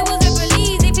think that shit was a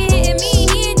release. If he hitting me,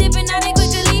 he ain't dipping out it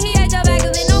quickly. He had your back,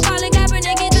 cause ain't no Colin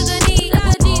Kaepernick, get to the knee.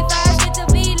 Like a D5, shit to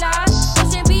be lost.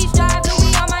 Ocean Beach Drive,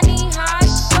 Louis on my knee high.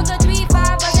 Fuck a 3-5,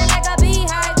 buzzing like a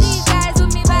beehive. These guys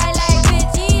with me by like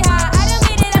bitch, yeehaw. I done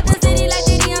made it up the city like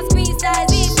Diddy on screen size.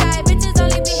 B-side, bitches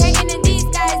only be hanging in these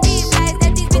guys. These lies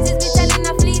that these bitches be telling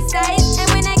a fleece size. And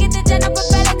when I get the jet, I'm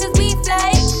propeller cause we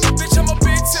fly. Bitch, I'm a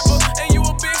big tipper, and you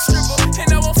a big stripper. And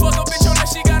I won't fuck a bitch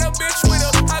unless she got a bitch with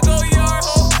her. I go yard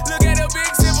ho, look at a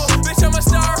big zipper. Bitch, I'm a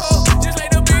star ho, just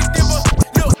like the big dipper.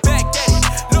 Look back, daddy,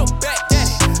 look back,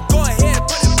 daddy. Go ahead,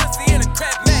 put the pussy in a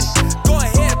crap matty. Go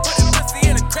ahead, put the pussy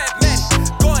in a crap matty.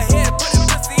 Go ahead, put the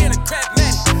pussy in a crap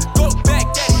matty. Go back,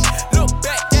 daddy, look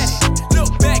back, daddy.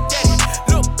 Look back, daddy,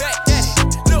 look back, daddy.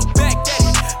 Look back,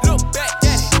 daddy, look back,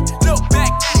 daddy. Look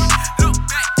back, daddy, look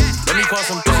back, daddy. Let me call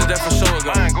some bitches that for sure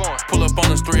go. Pull up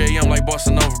on us 3 a.m. like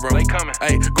Boston Nova, bro. They coming.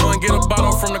 Hey, go and get a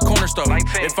bottle from the corner store.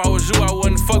 If I was you, I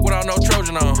wouldn't fuck without no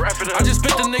Trojan on. I just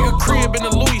spit the nigga crib in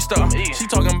the Louis store. She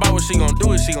talking about what she gon'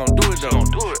 do it, she gon' do it though.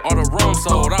 All the room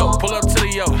sold out. Pull up to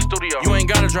the studio. You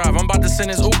ain't gotta drive, I'm about to send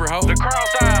this Uber, ho. The crowd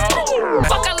side, ho.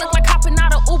 Fuck, I look like hopping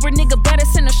out of Uber, nigga. Better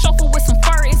send a chauffeur with some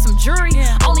fur and some jury.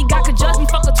 Only God could judge me,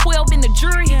 fuck a 12 in the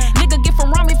jury. Nigga, get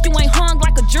from Rome if you ain't hung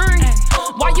like a jury.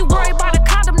 Why you worry about a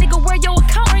condom, nigga? Where your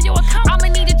account? I'ma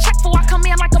need a check before I come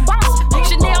in like a boss.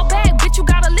 Chanel bag, bitch, you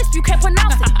got a list, you can't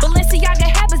pronounce it. Balenciaga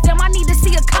habits, damn, I need to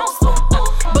see a counselor.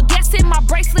 But guess in my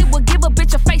bracelet will give a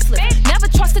bitch a facelift. Never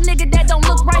trust a nigga that don't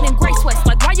look right in gray sweats.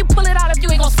 Like, why you pull it out if you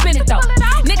ain't gon' spin it though?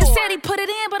 Nigga said he put it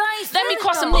in, but I ain't. Let me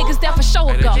call some niggas that for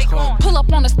sure go. Pull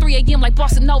up on us 3 a.m. like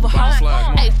Boston Nova, ho.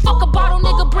 Hey, fuck a bottle,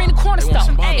 nigga, bring the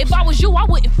cornerstone. If I was you, I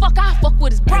wouldn't fuck, I'd fuck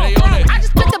with his bro. I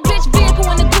just put the bitch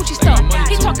vehicle in the Gucci store.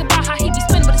 He talking about how he be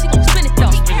spinning, but is he gon' spin it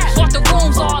though? Bought the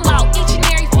rooms all out, each and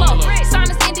every flow. Sign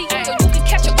us NDA so you can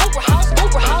catch an Uber house.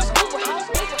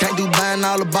 Can't do buying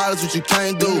all the bottles, what you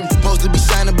can't do. Supposed to be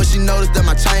shining, but she noticed that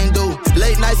my chain do.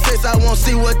 Late night night sex, I won't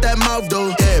see what that mouth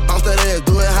do. Yeah, bounce that ass,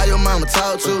 do it how your mama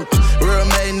talk to. Real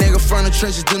made nigga from the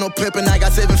trenches, do no pimpin'. I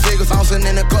got 7 figures, bouncing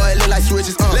in the car, it look like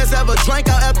switches. Let's have a drink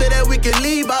out after that, we can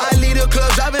leave out. I lead the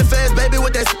club, driving fast, baby,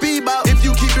 with that speedboat. If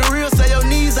you keep it real, say your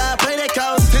knees out, pay that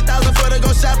cost. 10,000 for to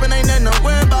go shopping, ain't nothing to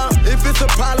worry about. If it's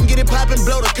a problem, get it poppin',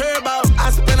 blow the curb out.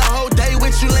 I spend a whole day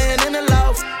with you laying in the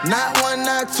loft. Not one,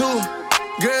 not two,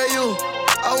 girl, you.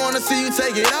 I wanna see you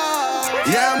take it off.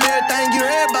 Yeah, I'm everything you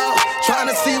heard about.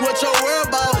 Tryna see what your world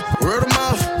about. Word of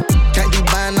mouth. Can't be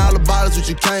buying all the bottles, what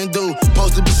you can't do.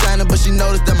 Supposed to be shining, but she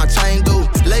noticed that my chain do.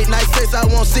 Late night sex, I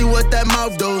won't see what that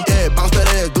mouth do. Yeah, bounce that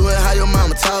ass, do it how your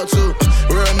mama talk to.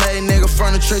 Real made nigga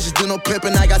from the trenches, do no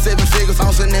pimpin'. I got 7 figures,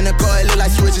 bouncing in the car, it look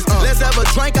like switches. Let's have a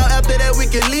drink out after that, we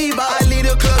can leave out. I lead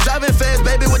the club, driving fast,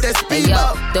 baby, with that speed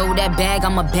out. Throw that bag,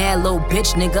 I'm a bad little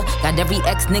bitch, nigga. Got every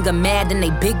ex nigga mad and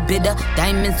they big bidder.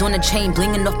 Diamonds on the chain,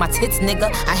 blingin' off my tits, nigga.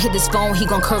 I hit his phone, he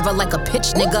gon' curve her like a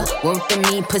pitch, nigga. Worth the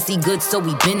me, pussy good, so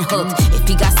we been hooked. If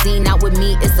he got seen out with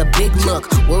me, it's a big look.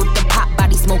 Worth the pop,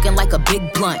 body smoking like a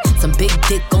big blunt. Some big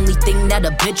dick, only thing that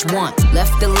a bitch want.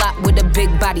 Left the lot with a big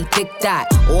body, thick thigh.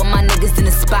 All my niggas in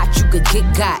the spot, you could get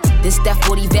got. This that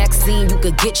 40 vaccine, you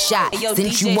could get shot.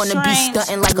 Since you wanna be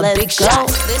stuntin' like a big shot.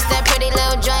 This that pretty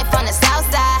little joint from the south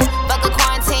side. Fuck a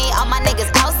quarantine, all my niggas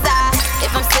outside.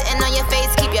 If I'm sitting on your face,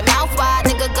 keep your mouth wide.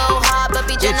 Nigga go hard, but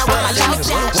be gentle with my chow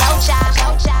chow, chow chow,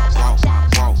 chow chow.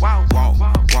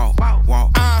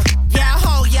 Yeah,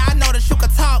 ho, yeah, I know that you can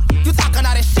talk. You talking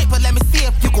all that shit, but let me see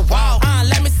if you can walk.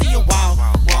 Let me see you walk.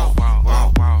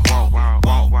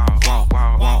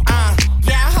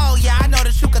 Yeah, ho, yeah, I know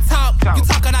that you can talk. You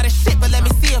talking all that shit, but let me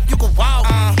see if you can walk.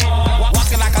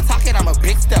 Walking like I'm talking, I'm a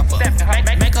big stepper.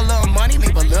 Make a little money,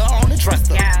 leave a little on the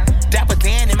dresser. Dapper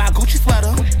Dan in my Gucci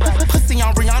sweater. Pussy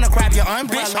on Rihanna, grab your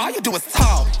bitch. All you do is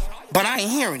talk, but I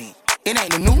ain't hearing it. It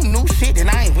ain't the new shit, and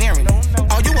I ain't wearing it.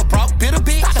 Oh, you a broke, bitter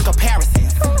bitch? Stop the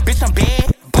comparisons. Bitch, I'm bad,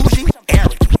 bougie,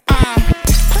 arrogant.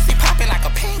 Pussy popping like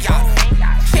a pinata.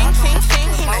 Ching, ching, ching,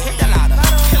 he done hit the ladder.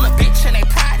 Kill a bitch and they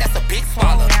pride, that's a big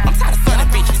swallow. I'm tired of sunning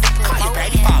bitches, call your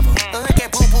baby father. Look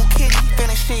at Boo Boo Kitty,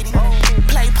 feeling shitty.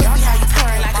 Play pussy how you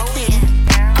turn like a kitty.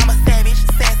 I'm a savage,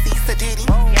 sassy, sedity.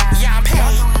 Yeah, I'm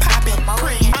paid, poppin',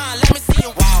 pretty. Let me see you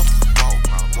walk.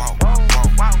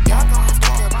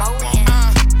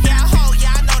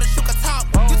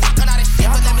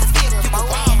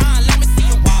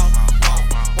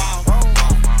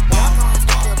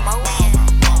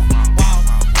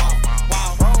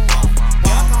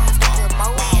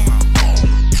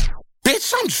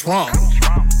 I'm drunk.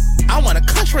 I want a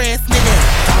country ass nigga.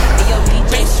 Yo,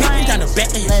 DJ Shrinks down the back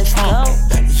of his trunk.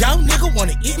 Yo, nigga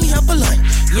wanna eat me up a lunch.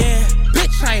 Yeah,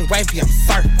 bitch, I ain't wifey, I'm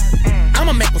certain.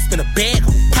 I'ma make him spin a bag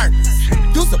on purpose.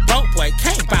 You's a broke boy,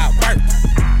 can't buy a work.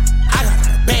 I got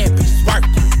a bad bitch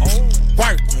working.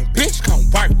 Working, bitch, come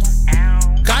working.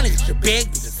 Gonna get your bag,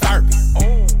 you deserve it.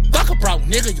 Fuck a broke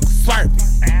nigga, you can swerve it.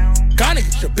 Gonna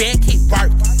get your bag, keep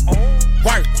working.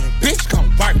 Working, bitch,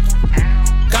 come working.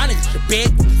 Gonna get your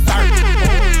bed, you deserve it.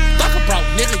 Fuck a broke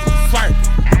nigga, you swerve it.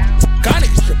 Gonna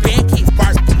get your bed, keep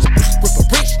working. With a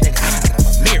rich nigga, I'm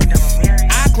a mirror.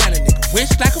 I grant a nigga wish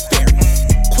like a fairy.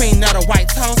 Queen of the white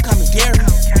toes, coming Gary.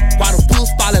 While the bulls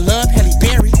fall in love, Halle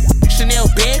Berry. Chanel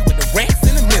bag with the racks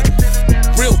in the middle.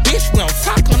 Real bitch, we don't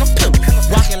talk on the pillow.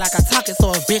 Walking like I talk it,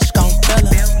 so a bitch gon' feel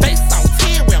her. Face on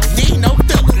 10, we don't need no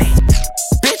filler.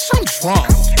 Bitch, I'm drunk.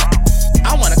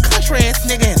 I want a country ass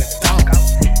nigga in the dome.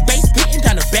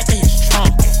 Down the back of his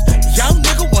trunk. Young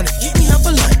nigga wanna eat me up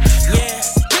a lunch. Yeah,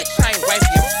 bitch, I ain't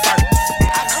wifey, I'm certain.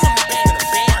 I'm in the bag of the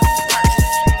bed.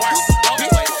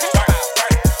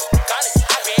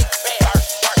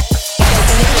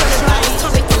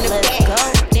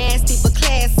 Nasty but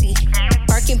classy.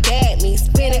 Birkin bag me.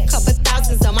 Spending couple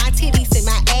thousands on my titties and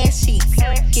my ass cheeks.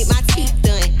 Get my teeth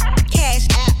done. Cash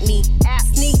at me.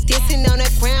 Sneak dissing on the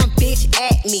ground, bitch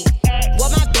at me.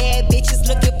 What my bad bitches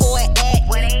looking for an act.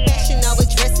 Fashion over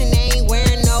dressing, they ain't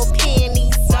wearing no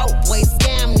panties. So, boy,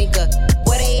 scam nigga,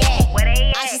 where they at?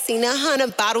 I just seen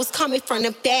 100 bottles coming from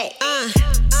the back. I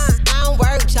don't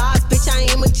work jobs, bitch, I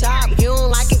am a job. You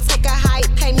don't like it, take a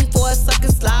hike, pay me for a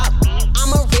sucker slop.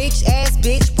 I'm a rich ass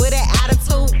bitch with an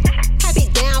attitude. Have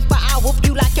it down for I whoop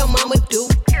you like your mama do.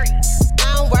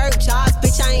 I don't work jobs,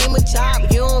 bitch, I am a job.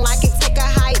 You don't like it, take a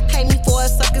hike, pay me for a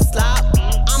sucker slop.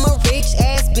 I'm a rich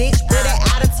ass bitch with an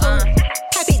attitude.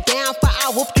 Have it down for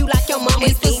I whoop you like your mama do.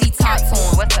 This pussy talk to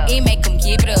him, it make him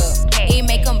give it up. It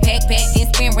make him backpack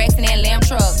and spin racks in that lamb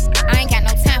truck. I ain't got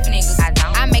no time for niggas,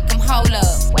 I make them hold up.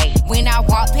 When I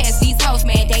walk past these hoes,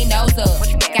 man, they nose up.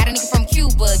 Got a nigga from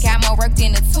Cuba, got more work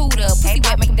than a tutor. Pussy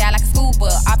wet, make him die like a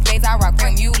scuba.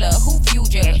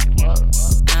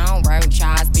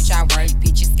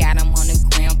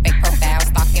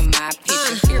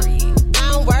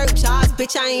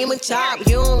 bitch, I am a job.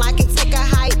 You don't like it, take a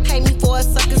hike, pay me for a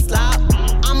sucker slop.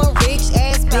 I'm a rich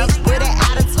ass bitch with an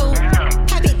attitude.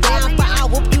 Have it down, but I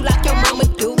whoop you like your mama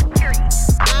do.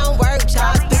 I don't work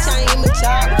jobs, bitch, I am a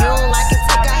job. You don't like it,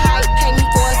 take a hike, pay me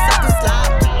for a sucker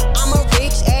slop. I'm a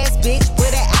rich ass bitch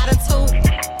with an attitude.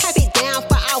 Have it down,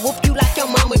 but I whoop you like your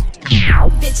mama do.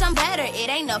 Bitch, I'm better, it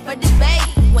ain't up for debate.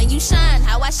 When you shine,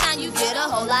 how I shine, you get a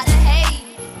whole lot of hate.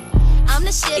 I'm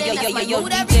the shit and that's my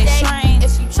mood every day.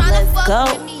 If you tryna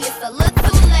fuck with me, it's a little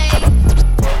too late.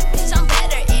 Bitch, I'm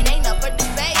better, it ain't up for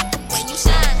debate. When you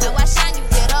shine, how I shine, you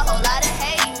get a whole lot of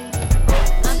hate.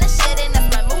 I'm the shit and that's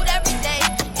my mood every day.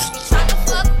 If you tryna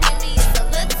fuck with me, it's a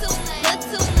little too late.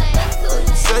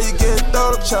 Say you getting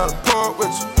thrown, I'm tryna park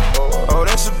with you. Oh,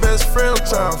 that's your best friend, I'm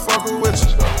tryna fuck with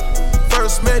you.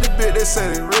 First met the bitch, they say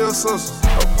they real sisters.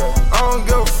 I don't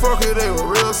give a fuck if they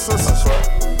were real sisters.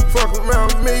 Fuck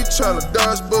around with me, tryna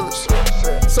dodge bullets.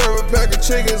 Serve a pack of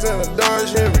chickens and a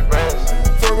Dodge Hemi.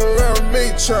 Fuck around with me,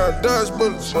 tryna dodge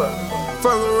bullets.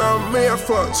 Fuck around with me, I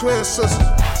fuck twin sisters.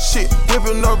 Shit,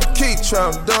 whipping up a key,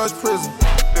 tryna dodge prison.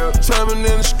 Trapping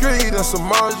in the street and some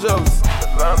more jealous.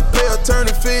 Pay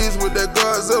attorney fees with that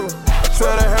Godzilla.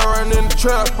 Try to hang around in the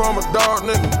trap, I'm a dog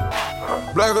nigga.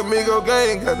 Black Amigo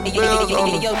gang got the bells on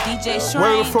me.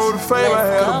 Way before the fame, I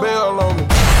had a bell on me.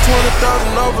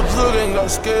 20,000 over jug, ain't no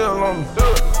scale on me.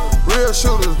 Real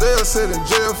shooters, they'll sit in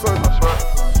jail for me.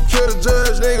 Kill the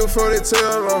judge, nigga, before they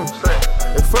tell on me.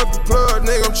 And fuck the plug,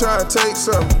 nigga, I'm tryna take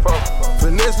something.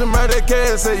 Finesse them out that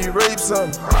cash, say you rape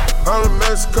something. I'm in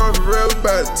Mexico, for real, we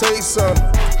bout to take something.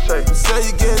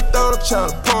 Say you getting thrown, I'm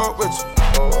tryna park with you.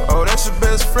 Oh, that's your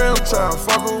best friend, I'm tryna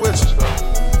fuck with you.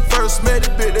 First met the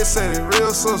bitch, they say they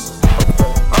real sisters.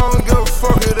 I don't give a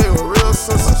fuck if they were real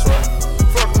sisters.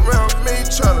 Fuck around with me,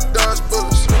 tryna dodge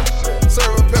bullets.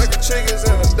 Serve a pack of chickens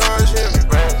and a Dodge Hemi.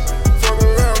 Fuck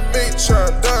around with me,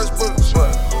 tryna dodge bullets.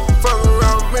 Fuck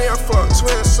around with me, I fuck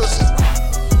twin sisters.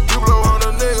 You blow on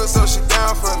a nigga, so she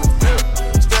down for me.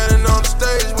 Standing on the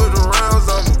stage with the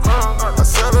rounds on me. I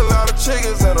sell a lot of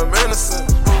chickens and I'm innocent.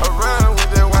 I'm riding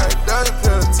with that white Dodge,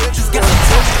 pay attention. Got a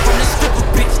touch from the stripper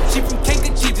bitch. She from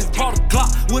KKG, just brought a Glock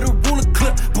with a ruler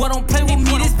clip. Boy, don't play with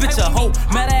me, this bitch a hoe.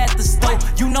 Met her at the store,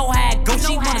 you know how it go.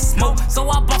 She wanna smoke, so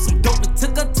I bought some dope and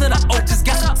took her to the O. Just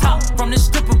got some top from the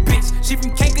stripper bitch. She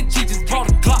from KKG, just brought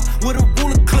a Glock with a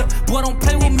ruler clip. Boy, don't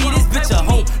play with me, this bitch a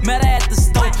hoe. Met her at the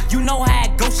store, you know how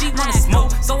it go. She wanna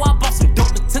smoke, so I bought some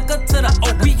dope and took her to the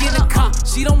O. We in the car,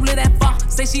 she don't live that far.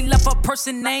 Say she left her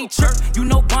person named Chirp. You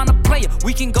know, wanna play it.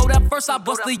 We can go there first. I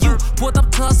busted you. Pulled up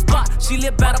to her spot. She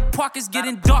live by the park. It's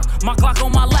getting dark. My Glock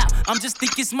on my lap. I'm just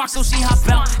thinking smart, so she hop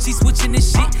out. She switching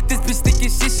this shit. This bitch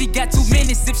thinking shit. She got 2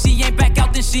 minutes. If she ain't back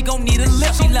out, then she gon' need a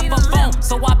lift. She left her phone,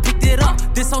 so I picked it up.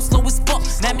 This hoe slow as fuck.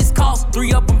 Now miss calls.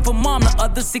 3 of them for mom. The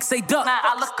other 6 say duck. Now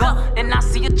I look up and I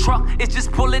see a truck. It's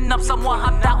just pulling up. Someone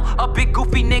hopped out. A big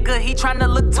goofy nigga. He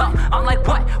tryna look tough. I'm like,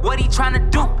 what? What he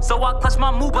tryna do? So I clutched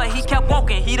my move, but he kept walking.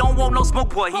 He don't want no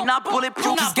smoke, boy. He not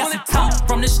bulletproof. Just got some top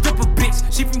from the stripper bitch.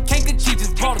 She from KKG,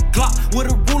 just brought a Glock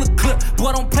with a ruler clip.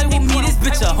 Boy, don't play with me, this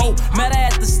bitch a hoe. Met her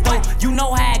at the store, you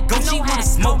know how it go. She wanna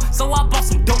smoke, so I bought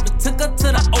some dope and took her to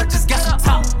the O. Just got some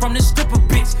top from the stripper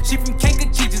bitch. She from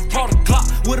KKG, just brought a Glock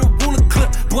with a ruler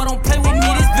clip. Boy, don't play with me,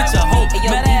 this bitch a hoe.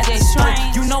 Met her at the store,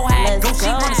 you know how it go. She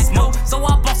wanna smoke, so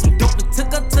I bought some dope and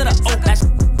took her to the O.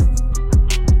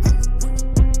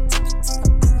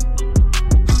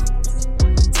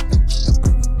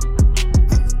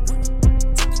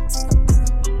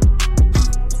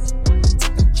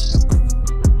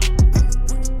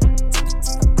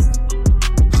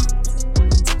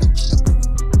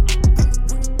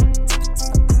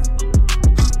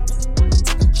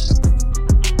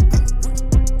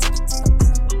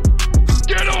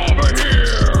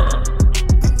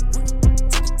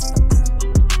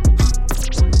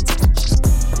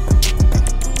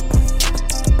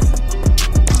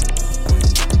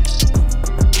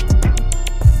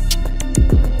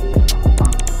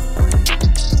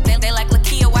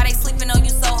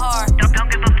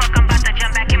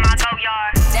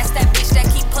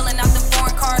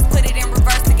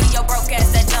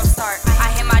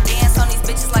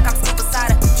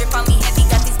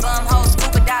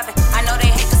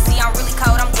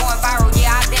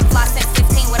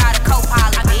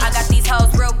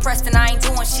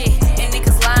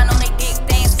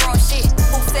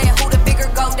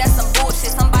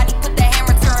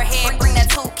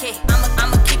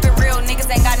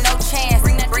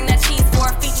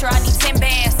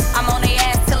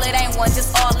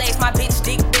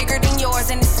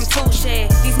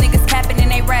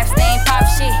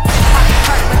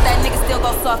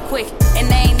 Quick, and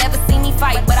they ain't never seen me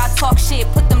fight, but I talk shit.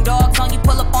 Put them dogs on you,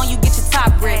 pull up on you, get your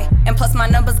top red. And plus my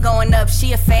numbers going up,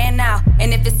 she a fan now.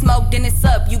 And if it's smoke, then it's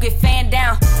up, you get fanned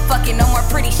down. Fuck it, no more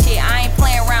pretty shit, I ain't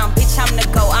playing around. Bitch, I'm the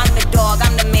GOAT, I'm the dog,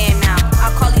 I'm the man now.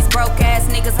 I call these broke ass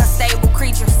niggas unstable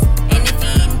creatures. And if he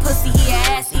eating pussy, he a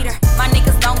ass eater. My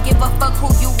niggas don't give a fuck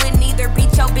who you with neither.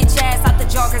 Beat your bitch ass out the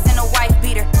joggers and a wife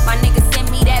beater. My niggas send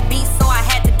me that beat, so I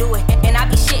had to do it. And I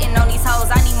be shitting on these hoes,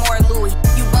 I need more Louis.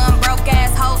 You bum broke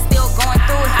ass hoes still going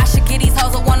through it. I should get these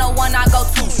hoes a 101, I go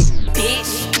to.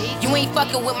 Bitch, you ain't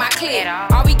fucking with my clique.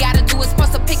 All we gotta do is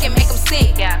post a pic and make them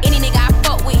sick. Any nigga I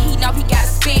fuck with, he know he gotta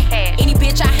spin. Any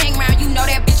bitch I hang around, you know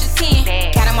that bitch is 10.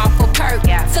 Got him off for perk,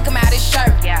 took him out his shirt.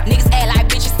 Niggas act like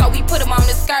bitches, so we put him on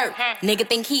the skirt. Nigga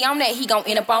think he on that, he gon'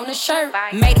 end up on the shirt.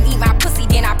 Made him eat my pussy,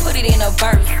 then I put it in a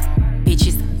verse.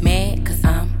 Bitches mad, cause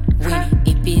I'm winning.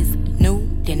 If it's new,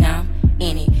 then I'm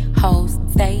in it. Hoes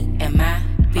stay in my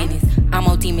business. I'm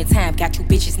on demon time, got you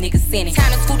bitches niggas sinning.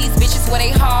 Time to school these bitches where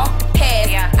they haul pass.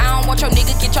 I don't want your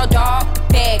nigga, get your dog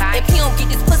back. If he don't get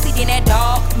this pussy, then that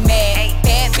dog mad.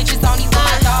 Bad bitches only want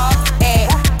my dog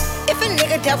ass. If a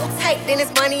nigga double tight, then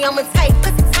it's money I'ma take.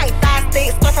 Pussy tight, 5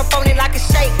 sticks, slurp up on it like a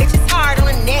shake. Bitches hard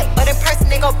on the neck, but in person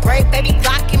they gon' break. Baby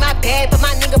Glock in my bag, but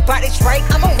my nigga brought it Drake.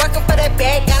 I'm a